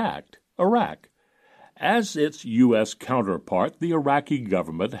the attacked, Iraq. As its U.S. counterpart, the Iraqi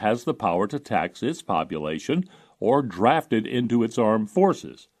government has the power to tax its population or draft it into its armed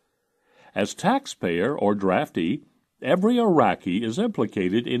forces. As taxpayer or draftee, every Iraqi is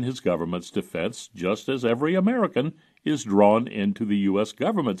implicated in his government's defense, just as every American is drawn into the U.S.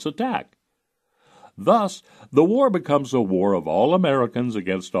 government's attack. Thus, the war becomes a war of all Americans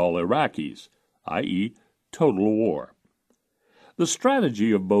against all Iraqis, i.e., total war. The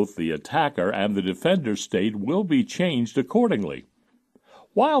strategy of both the attacker and the defender state will be changed accordingly.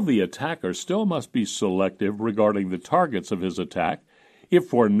 While the attacker still must be selective regarding the targets of his attack, if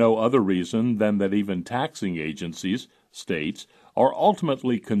for no other reason than that even taxing agencies, states, are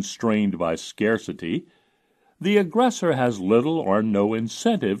ultimately constrained by scarcity, the aggressor has little or no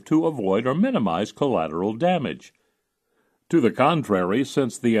incentive to avoid or minimize collateral damage. To the contrary,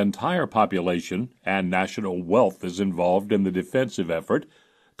 since the entire population and national wealth is involved in the defensive effort,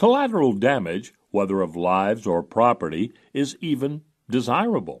 collateral damage, whether of lives or property, is even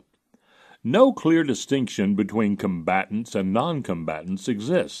desirable. No clear distinction between combatants and non-combatants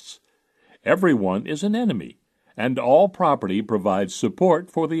exists. Everyone is an enemy, and all property provides support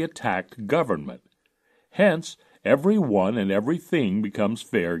for the attacked government. Hence, everyone and everything becomes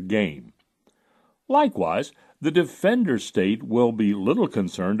fair game. Likewise, the defender state will be little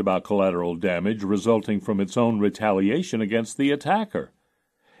concerned about collateral damage resulting from its own retaliation against the attacker.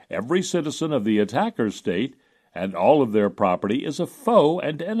 Every citizen of the attacker state and all of their property is a foe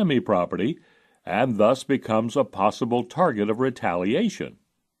and enemy property, and thus becomes a possible target of retaliation.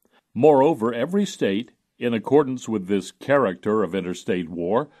 Moreover, every state, in accordance with this character of interstate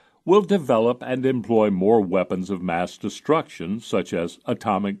war, will develop and employ more weapons of mass destruction, such as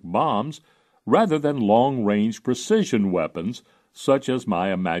atomic bombs, rather than long-range precision weapons, such as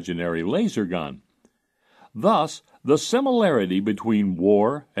my imaginary laser gun. Thus, the similarity between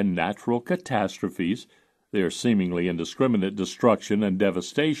war and natural catastrophes, their seemingly indiscriminate destruction and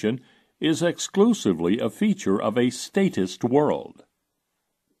devastation, is exclusively a feature of a statist world.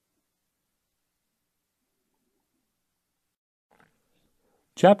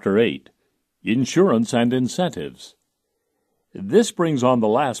 Chapter 8. Insurance and Incentives. This brings on the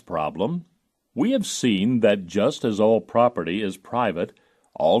last problem. We have seen that just as all property is private,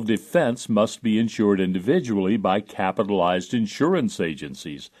 all defense must be insured individually by capitalized insurance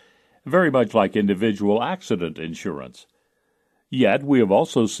agencies, very much like individual accident insurance. Yet we have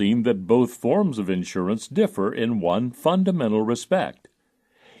also seen that both forms of insurance differ in one fundamental respect.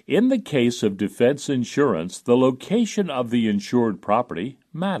 In the case of defense insurance, the location of the insured property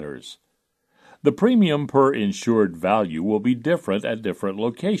matters. The premium per insured value will be different at different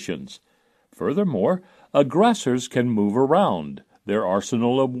locations. Furthermore, aggressors can move around, their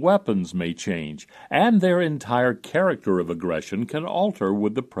arsenal of weapons may change, and their entire character of aggression can alter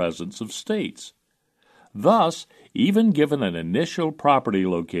with the presence of states. Thus, even given an initial property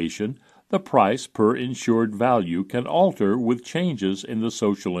location, the price per insured value can alter with changes in the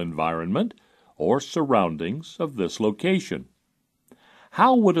social environment or surroundings of this location.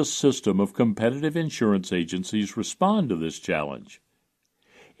 How would a system of competitive insurance agencies respond to this challenge?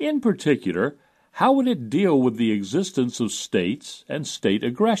 In particular, how would it deal with the existence of states and state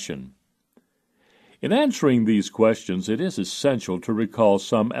aggression? In answering these questions, it is essential to recall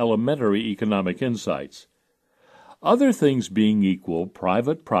some elementary economic insights. Other things being equal,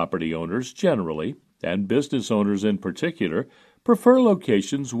 private property owners generally, and business owners in particular, prefer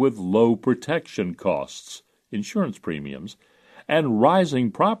locations with low protection costs, insurance premiums, and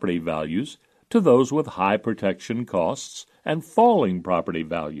rising property values to those with high protection costs and falling property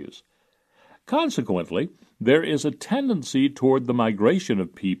values. Consequently, there is a tendency toward the migration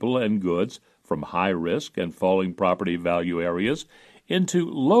of people and goods from high-risk and falling property value areas into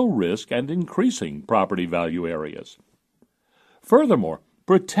low-risk and increasing property value areas. Furthermore,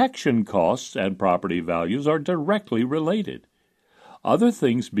 protection costs and property values are directly related. Other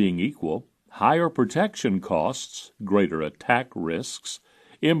things being equal, higher protection costs, greater attack risks,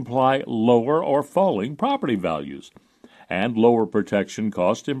 imply lower or falling property values, and lower protection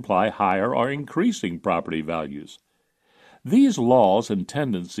costs imply higher or increasing property values. These laws and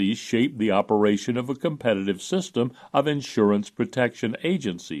tendencies shape the operation of a competitive system of insurance protection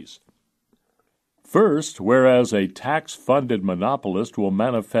agencies. First, whereas a tax-funded monopolist will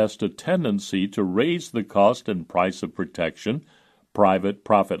manifest a tendency to raise the cost and price of protection, private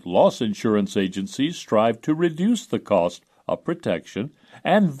profit-loss insurance agencies strive to reduce the cost of protection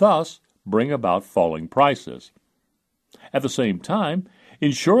and thus bring about falling prices. At the same time,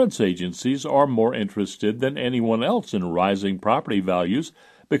 insurance agencies are more interested than anyone else in rising property values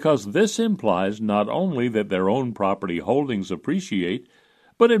because this implies not only that their own property holdings appreciate,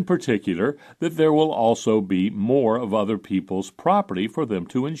 but in particular that there will also be more of other people's property for them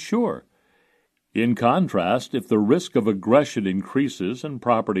to insure. In contrast, if the risk of aggression increases and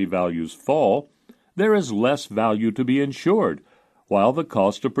property values fall, there is less value to be insured, while the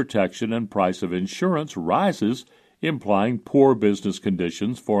cost of protection and price of insurance rises, implying poor business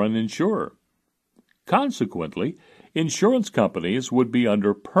conditions for an insurer. Consequently, insurance companies would be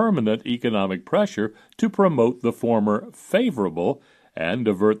under permanent economic pressure to promote the former favorable and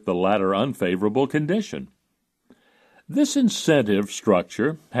avert the latter unfavorable condition. This incentive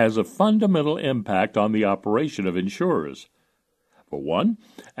structure has a fundamental impact on the operation of insurers. For one,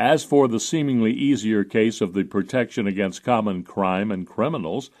 as for the seemingly easier case of the protection against common crime and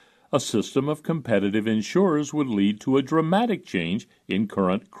criminals, a system of competitive insurers would lead to a dramatic change in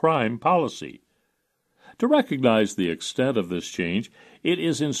current crime policy. To recognize the extent of this change, it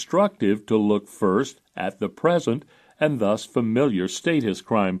is instructive to look first at the present and thus familiar statist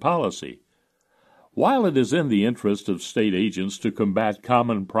crime policy. While it is in the interest of state agents to combat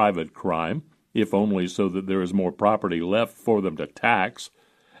common private crime, if only so that there is more property left for them to tax,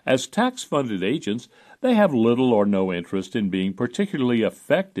 as tax-funded agents, they have little or no interest in being particularly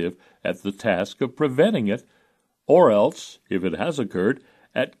effective at the task of preventing it, or else, if it has occurred,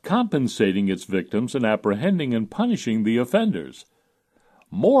 at compensating its victims and apprehending and punishing the offenders.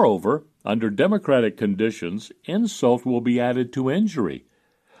 Moreover, under democratic conditions, insult will be added to injury.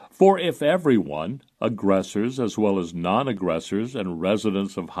 For if everyone, aggressors as well as non-aggressors and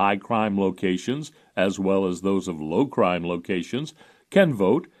residents of high-crime locations as well as those of low-crime locations, can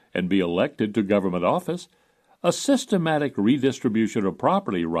vote and be elected to government office, a systematic redistribution of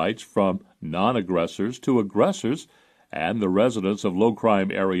property rights from non-aggressors to aggressors and the residents of low-crime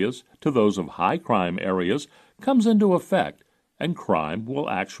areas to those of high-crime areas comes into effect, and crime will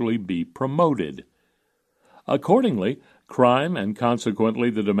actually be promoted. Accordingly, crime and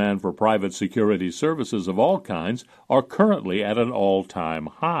consequently the demand for private security services of all kinds are currently at an all-time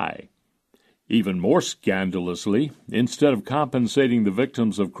high. Even more scandalously, instead of compensating the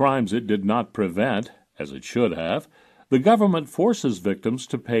victims of crimes it did not prevent, as it should have, the government forces victims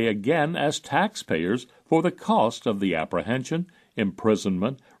to pay again as taxpayers for the cost of the apprehension,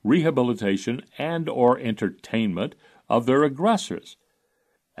 imprisonment, rehabilitation, and/or entertainment of their aggressors.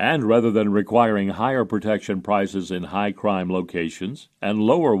 And rather than requiring higher protection prices in high-crime locations and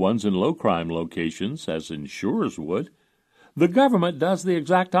lower ones in low-crime locations, as insurers would, the government does the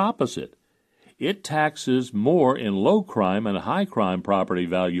exact opposite. It taxes more in low-crime and high-crime property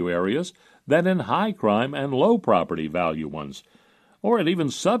value areas than in high-crime and low-property value ones, or it even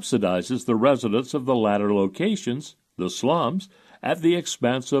subsidizes the residents of the latter locations, the slums, at the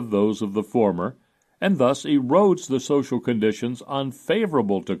expense of those of the former, and thus erodes the social conditions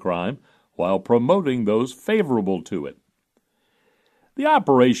unfavorable to crime while promoting those favorable to it. The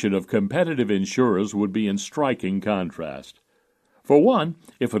operation of competitive insurers would be in striking contrast. For one,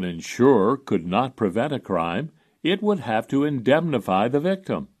 if an insurer could not prevent a crime, it would have to indemnify the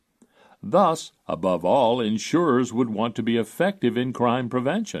victim. Thus, above all, insurers would want to be effective in crime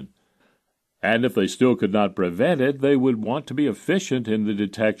prevention. And if they still could not prevent it, they would want to be efficient in the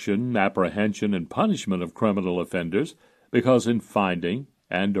detection, apprehension, and punishment of criminal offenders, because in finding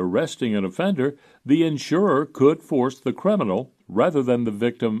and arresting an offender, the insurer could force the criminal, rather than the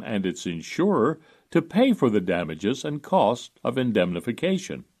victim and its insurer, to pay for the damages and cost of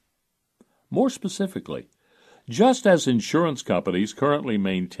indemnification. More specifically, just as insurance companies currently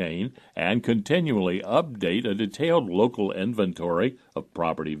maintain and continually update a detailed local inventory of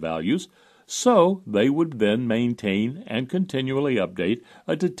property values, so they would then maintain and continually update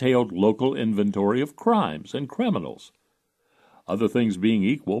a detailed local inventory of crimes and criminals. Other things being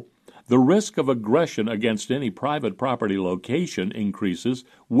equal, the risk of aggression against any private property location increases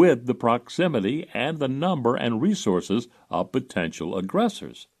with the proximity and the number and resources of potential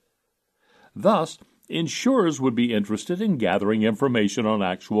aggressors. Thus, insurers would be interested in gathering information on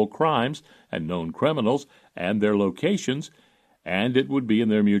actual crimes and known criminals and their locations, and it would be in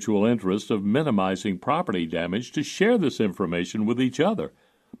their mutual interest of minimizing property damage to share this information with each other,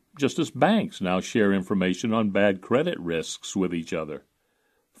 just as banks now share information on bad credit risks with each other.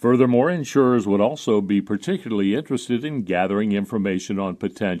 Furthermore, insurers would also be particularly interested in gathering information on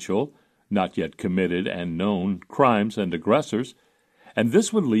potential, not yet committed and known crimes and aggressors, and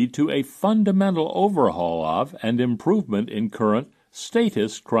this would lead to a fundamental overhaul of and improvement in current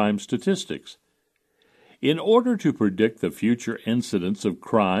statist crime statistics. In order to predict the future incidence of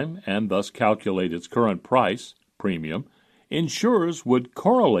crime and thus calculate its current price, premium, insurers would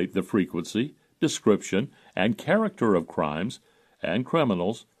correlate the frequency, description, and character of crimes and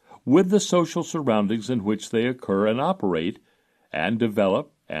criminals with the social surroundings in which they occur and operate, and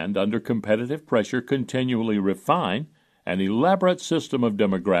develop, and under competitive pressure continually refine, an elaborate system of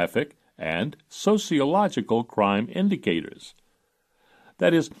demographic and sociological crime indicators.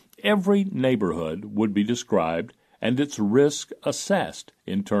 That is, every neighborhood would be described and its risk assessed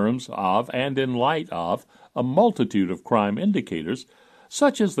in terms of and in light of a multitude of crime indicators,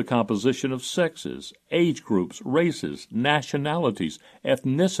 such as the composition of sexes, age groups, races, nationalities,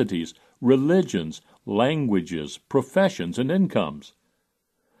 ethnicities, religions, languages, professions, and incomes.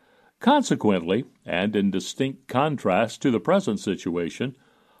 Consequently, and in distinct contrast to the present situation,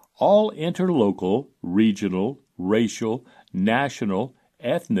 all interlocal, regional, racial, national,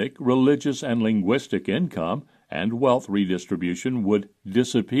 ethnic, religious, and linguistic income and wealth redistribution would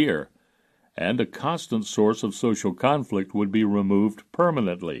disappear, and a constant source of social conflict would be removed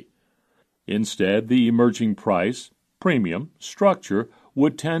permanently. Instead, the emerging price, premium, structure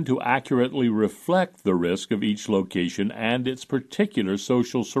would tend to accurately reflect the risk of each location and its particular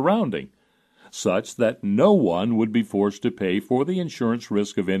social surrounding, such that no one would be forced to pay for the insurance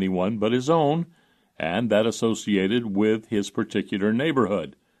risk of anyone but his own and that associated with his particular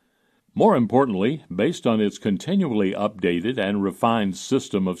neighborhood. More importantly, based on its continually updated and refined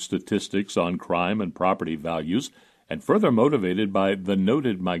system of statistics on crime and property values, and further motivated by the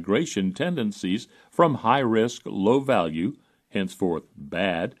noted migration tendencies from high-risk, low-value, henceforth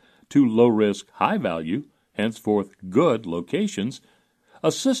bad, to low-risk, high-value, henceforth good locations,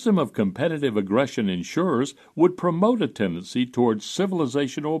 a system of competitive aggression insurers would promote a tendency towards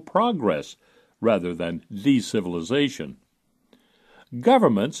civilizational progress rather than decivilization.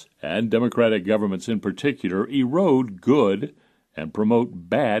 Governments, and democratic governments in particular, erode good and promote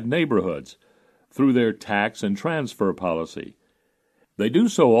bad neighborhoods through their tax and transfer policy. They do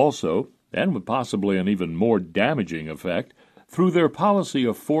so also, and with possibly an even more damaging effect, through their policy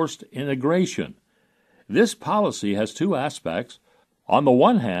of forced integration. This policy has two aspects. On the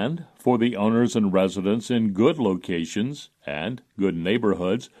one hand, for the owners and residents in good locations and good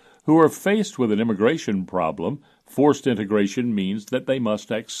neighborhoods who are faced with an immigration problem, forced integration means that they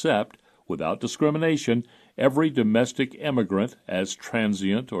must accept, without discrimination, every domestic immigrant as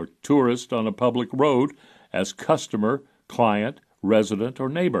transient or tourist on a public road, as customer, client, resident, or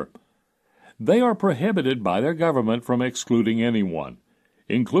neighbor. They are prohibited by their government from excluding anyone,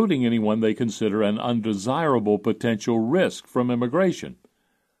 including anyone they consider an undesirable potential risk from immigration.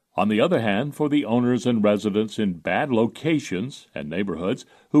 On the other hand, for the owners and residents in bad locations and neighborhoods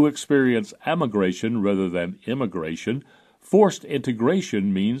who experience emigration rather than immigration, forced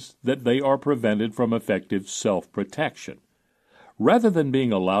integration means that they are prevented from effective self-protection. Rather than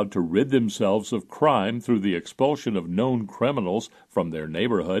being allowed to rid themselves of crime through the expulsion of known criminals from their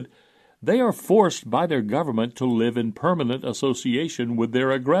neighborhood, they are forced by their government to live in permanent association with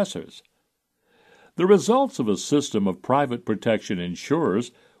their aggressors. The results of a system of private protection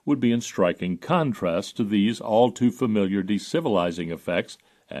insurers would be in striking contrast to these all too familiar decivilizing effects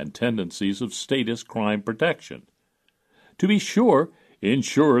and tendencies of statist crime protection. To be sure,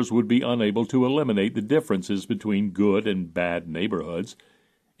 insurers would be unable to eliminate the differences between good and bad neighborhoods.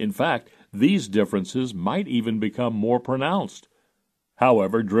 In fact, these differences might even become more pronounced.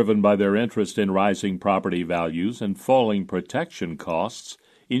 However, driven by their interest in rising property values and falling protection costs,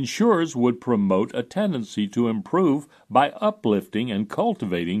 insurers would promote a tendency to improve by uplifting and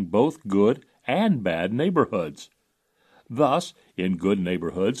cultivating both good and bad neighborhoods. Thus, in good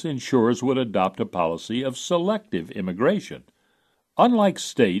neighborhoods, insurers would adopt a policy of selective immigration. Unlike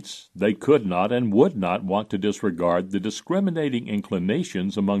states, they could not and would not want to disregard the discriminating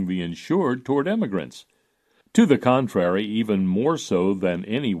inclinations among the insured toward immigrants. To the contrary, even more so than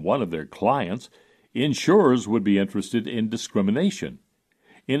any one of their clients, insurers would be interested in discrimination.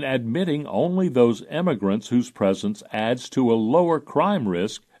 in admitting only those immigrants whose presence adds to a lower crime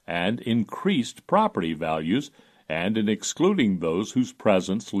risk and increased property values, and in excluding those whose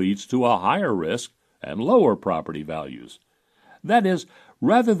presence leads to a higher risk and lower property values. That is,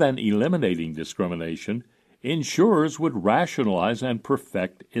 rather than eliminating discrimination, insurers would rationalize and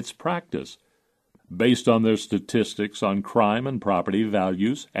perfect its practice. Based on their statistics on crime and property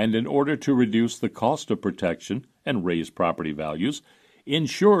values, and in order to reduce the cost of protection and raise property values,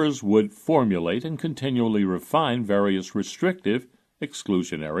 insurers would formulate and continually refine various restrictive,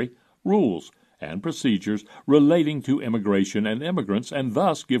 exclusionary, rules and procedures relating to immigration and immigrants, and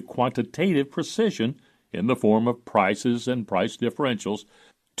thus give quantitative precision in the form of prices and price differentials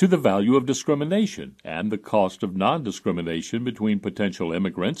to the value of discrimination and the cost of non-discrimination between potential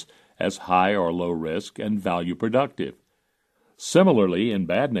immigrants as high or low risk and value productive. Similarly, in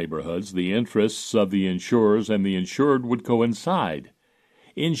bad neighborhoods, the interests of the insurers and the insured would coincide.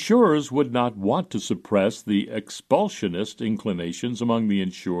 Insurers would not want to suppress the expulsionist inclinations among the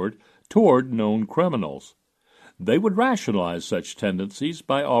insured toward known criminals. They would rationalize such tendencies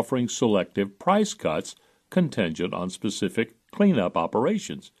by offering selective price cuts contingent on specific cleanup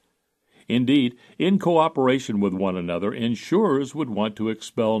operations. Indeed, in cooperation with one another, insurers would want to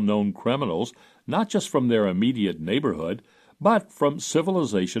expel known criminals not just from their immediate neighborhood, but from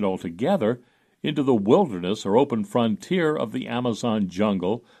civilization altogether into the wilderness or open frontier of the Amazon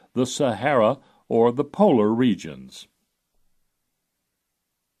jungle, the Sahara, or the polar regions.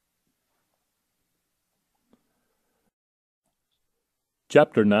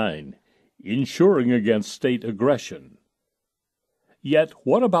 Chapter 9. Insuring against state aggression. Yet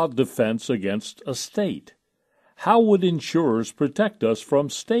what about defense against a state? How would insurers protect us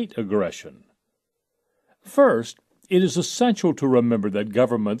from state aggression? First, it is essential to remember that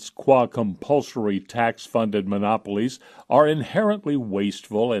governments, qua compulsory tax-funded monopolies, are inherently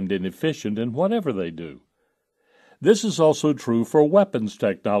wasteful and inefficient in whatever they do. This is also true for weapons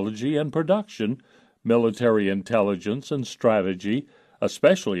technology and production, military intelligence and strategy,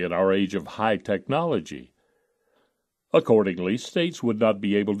 especially in our age of high technology. Accordingly, states would not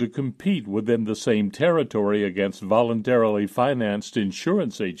be able to compete within the same territory against voluntarily financed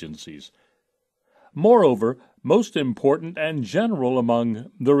insurance agencies. Moreover, most important and general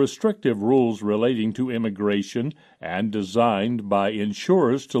among the restrictive rules relating to immigration and designed by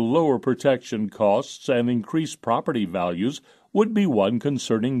insurers to lower protection costs and increase property values would be one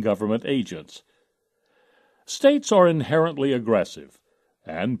concerning government agents. States are inherently aggressive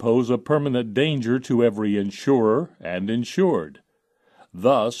and pose a permanent danger to every insurer and insured.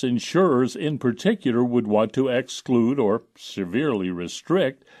 Thus, insurers in particular would want to exclude or severely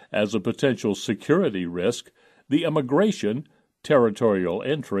restrict, as a potential security risk, the immigration, territorial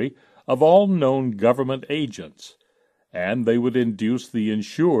entry, of all known government agents, and they would induce the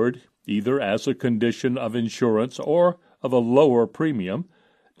insured, either as a condition of insurance or of a lower premium,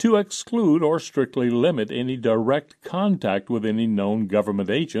 to exclude or strictly limit any direct contact with any known government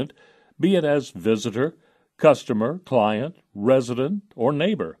agent, be it as visitor, customer, client, resident, or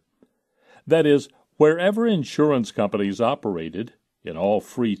neighbor. That is, wherever insurance companies operated, in all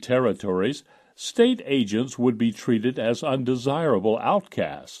free territories, state agents would be treated as undesirable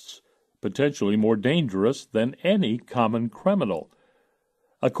outcasts, potentially more dangerous than any common criminal.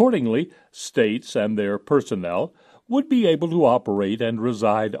 Accordingly, states and their personnel would be able to operate and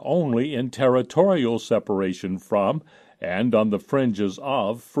reside only in territorial separation from and on the fringes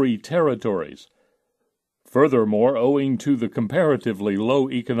of free territories. Furthermore, owing to the comparatively low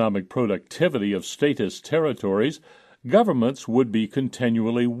economic productivity of statist territories, governments would be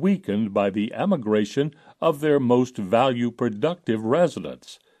continually weakened by the emigration of their most value-productive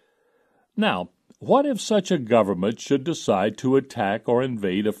residents. Now, what if such a government should decide to attack or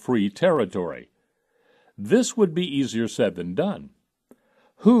invade a free territory? This would be easier said than done.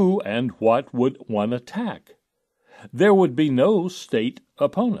 Who and what would one attack? There would be no state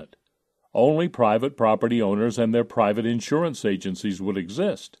opponent. Only private property owners and their private insurance agencies would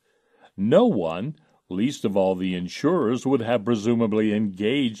exist. No one, least of all the insurers, would have presumably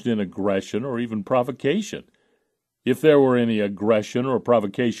engaged in aggression or even provocation. If there were any aggression or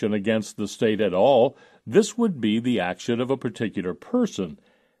provocation against the state at all, this would be the action of a particular person,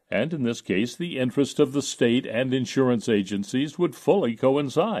 and in this case the interest of the state and insurance agencies would fully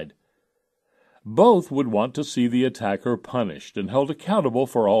coincide. Both would want to see the attacker punished and held accountable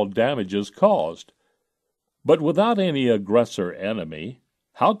for all damages caused. But without any aggressor enemy,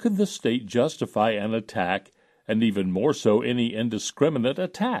 how could the state justify an attack, and even more so any indiscriminate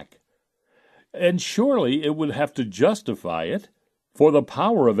attack? And surely it would have to justify it, for the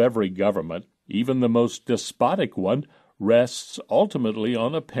power of every government, even the most despotic one, rests ultimately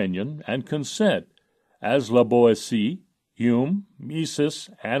on opinion and consent, as Lavoisier, Hume, Mises,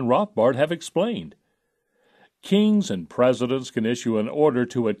 and Rothbard have explained. Kings and presidents can issue an order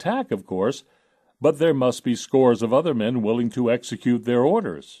to attack, of course, but there must be scores of other men willing to execute their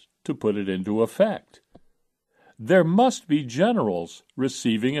orders, to put it into effect. There must be generals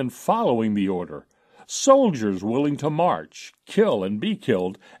receiving and following the order, soldiers willing to march, kill, and be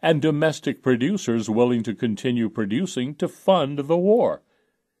killed, and domestic producers willing to continue producing to fund the war.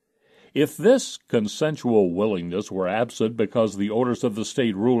 If this consensual willingness were absent because the orders of the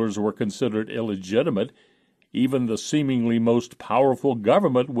state rulers were considered illegitimate, even the seemingly most powerful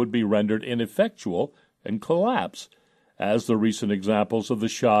government would be rendered ineffectual and collapse, as the recent examples of the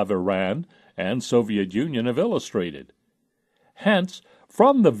Shah of Iran and Soviet Union have illustrated. Hence,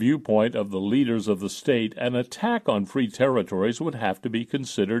 from the viewpoint of the leaders of the state, an attack on free territories would have to be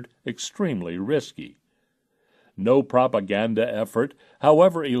considered extremely risky. No propaganda effort,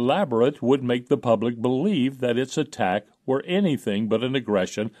 however elaborate, would make the public believe that its attack were anything but an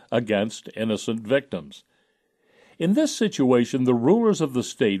aggression against innocent victims. In this situation, the rulers of the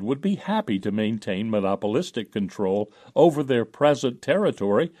state would be happy to maintain monopolistic control over their present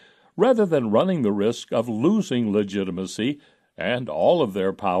territory rather than running the risk of losing legitimacy and all of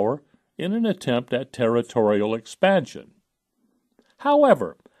their power in an attempt at territorial expansion.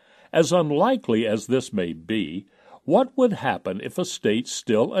 However, as unlikely as this may be, what would happen if a state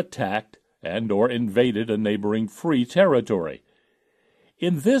still attacked and/or invaded a neighboring free territory?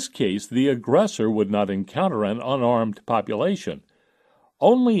 In this case, the aggressor would not encounter an unarmed population.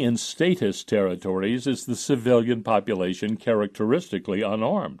 Only in statist territories is the civilian population characteristically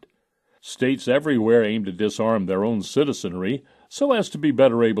unarmed. States everywhere aim to disarm their own citizenry so as to be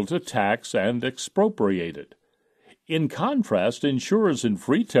better able to tax and expropriate it. In contrast, insurers in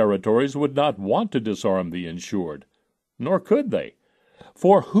free territories would not want to disarm the insured, nor could they.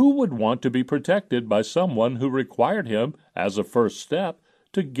 For who would want to be protected by someone who required him, as a first step,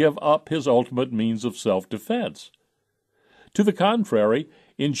 to give up his ultimate means of self-defense? To the contrary,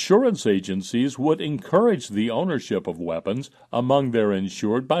 insurance agencies would encourage the ownership of weapons among their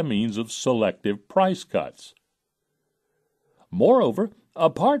insured by means of selective price cuts. Moreover,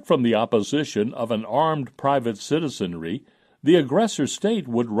 apart from the opposition of an armed private citizenry, the aggressor state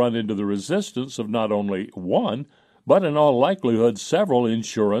would run into the resistance of not only one, but in all likelihood several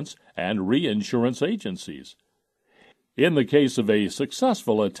insurance and reinsurance agencies. In the case of a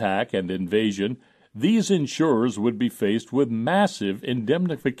successful attack and invasion, these insurers would be faced with massive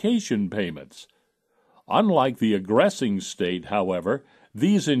indemnification payments. Unlike the aggressing state, however,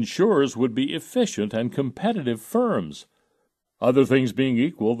 these insurers would be efficient and competitive firms. Other things being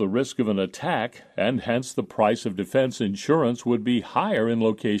equal, the risk of an attack, and hence the price of defense insurance, would be higher in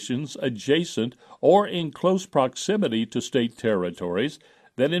locations adjacent or in close proximity to state territories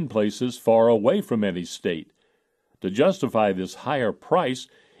than in places far away from any state. To justify this higher price,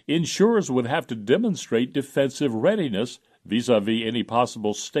 insurers would have to demonstrate defensive readiness vis-à-vis any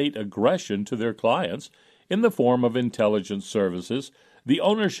possible state aggression to their clients in the form of intelligence services, the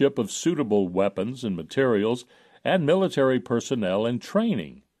ownership of suitable weapons and materials, and military personnel and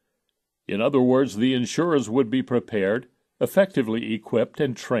training. In other words, the insurers would be prepared, effectively equipped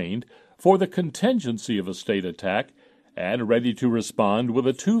and trained for the contingency of a state attack and ready to respond with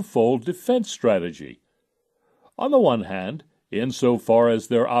a twofold defense strategy. On the one hand, insofar as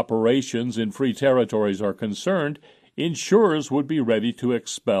their operations in free territories are concerned, insurers would be ready to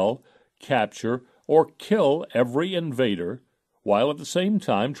expel, capture, or kill every invader, while at the same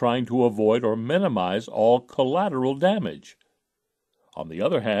time trying to avoid or minimize all collateral damage. On the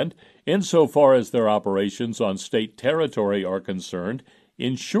other hand, insofar as their operations on state territory are concerned,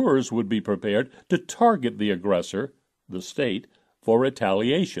 insurers would be prepared to target the aggressor, the state, for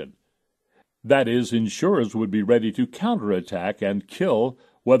retaliation. That is, insurers would be ready to counterattack and kill,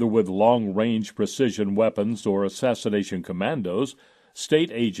 whether with long-range precision weapons or assassination commandos,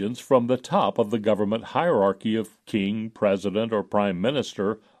 state agents from the top of the government hierarchy of king, president, or prime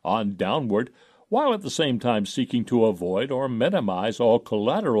minister on downward, while at the same time seeking to avoid or minimize all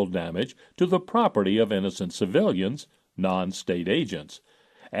collateral damage to the property of innocent civilians, non-state agents,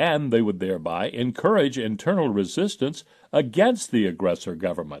 and they would thereby encourage internal resistance against the aggressor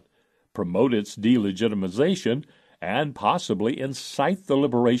government, promote its delegitimization, and possibly incite the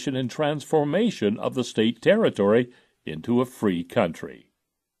liberation and transformation of the state territory into a free country.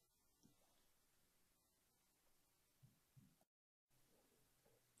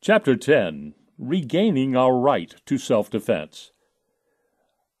 Chapter 10. Regaining Our Right to Self-Defense.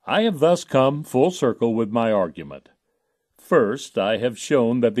 I have thus come full circle with my argument. First, I have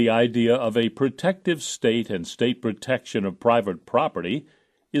shown that the idea of a protective state and state protection of private property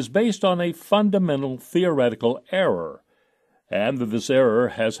is based on a fundamental theoretical error, and that this error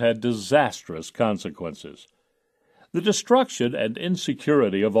has had disastrous consequences. The destruction and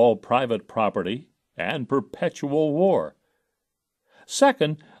insecurity of all private property and perpetual war.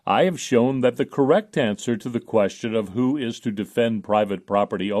 Second, I have shown that the correct answer to the question of who is to defend private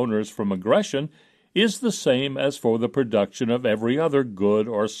property owners from aggression is the same as for the production of every other good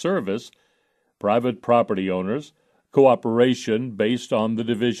or service: private property owners, cooperation based on the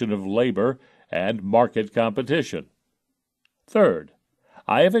division of labor, and market competition. Third,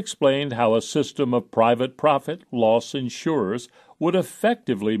 I have explained how a system of private profit loss insurers would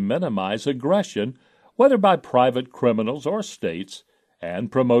effectively minimize aggression, whether by private criminals or states,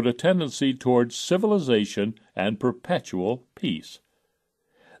 and promote a tendency towards civilization and perpetual peace.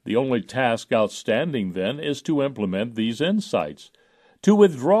 The only task outstanding, then, is to implement these insights, to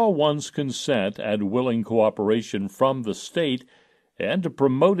withdraw one's consent and willing cooperation from the state, and to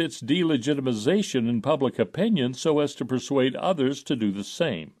promote its delegitimization in public opinion so as to persuade others to do the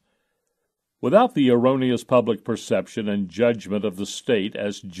same. Without the erroneous public perception and judgment of the state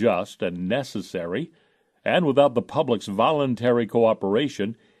as just and necessary, and without the public's voluntary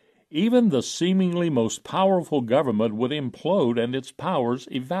cooperation, even the seemingly most powerful government would implode and its powers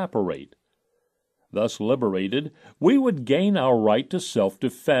evaporate. Thus liberated, we would gain our right to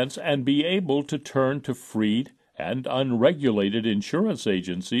self-defense and be able to turn to freed and unregulated insurance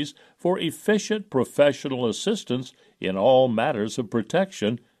agencies for efficient professional assistance in all matters of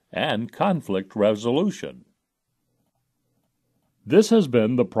protection and conflict resolution. This has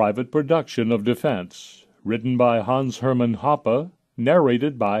been The Private Production of Defense, written by Hans-Hermann Hoppe,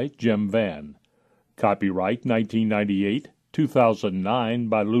 narrated by Jim Vann. Copyright 1998, 2009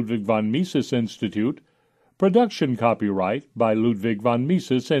 by Ludwig von Mises Institute. Production copyright by Ludwig von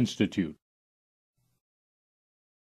Mises Institute.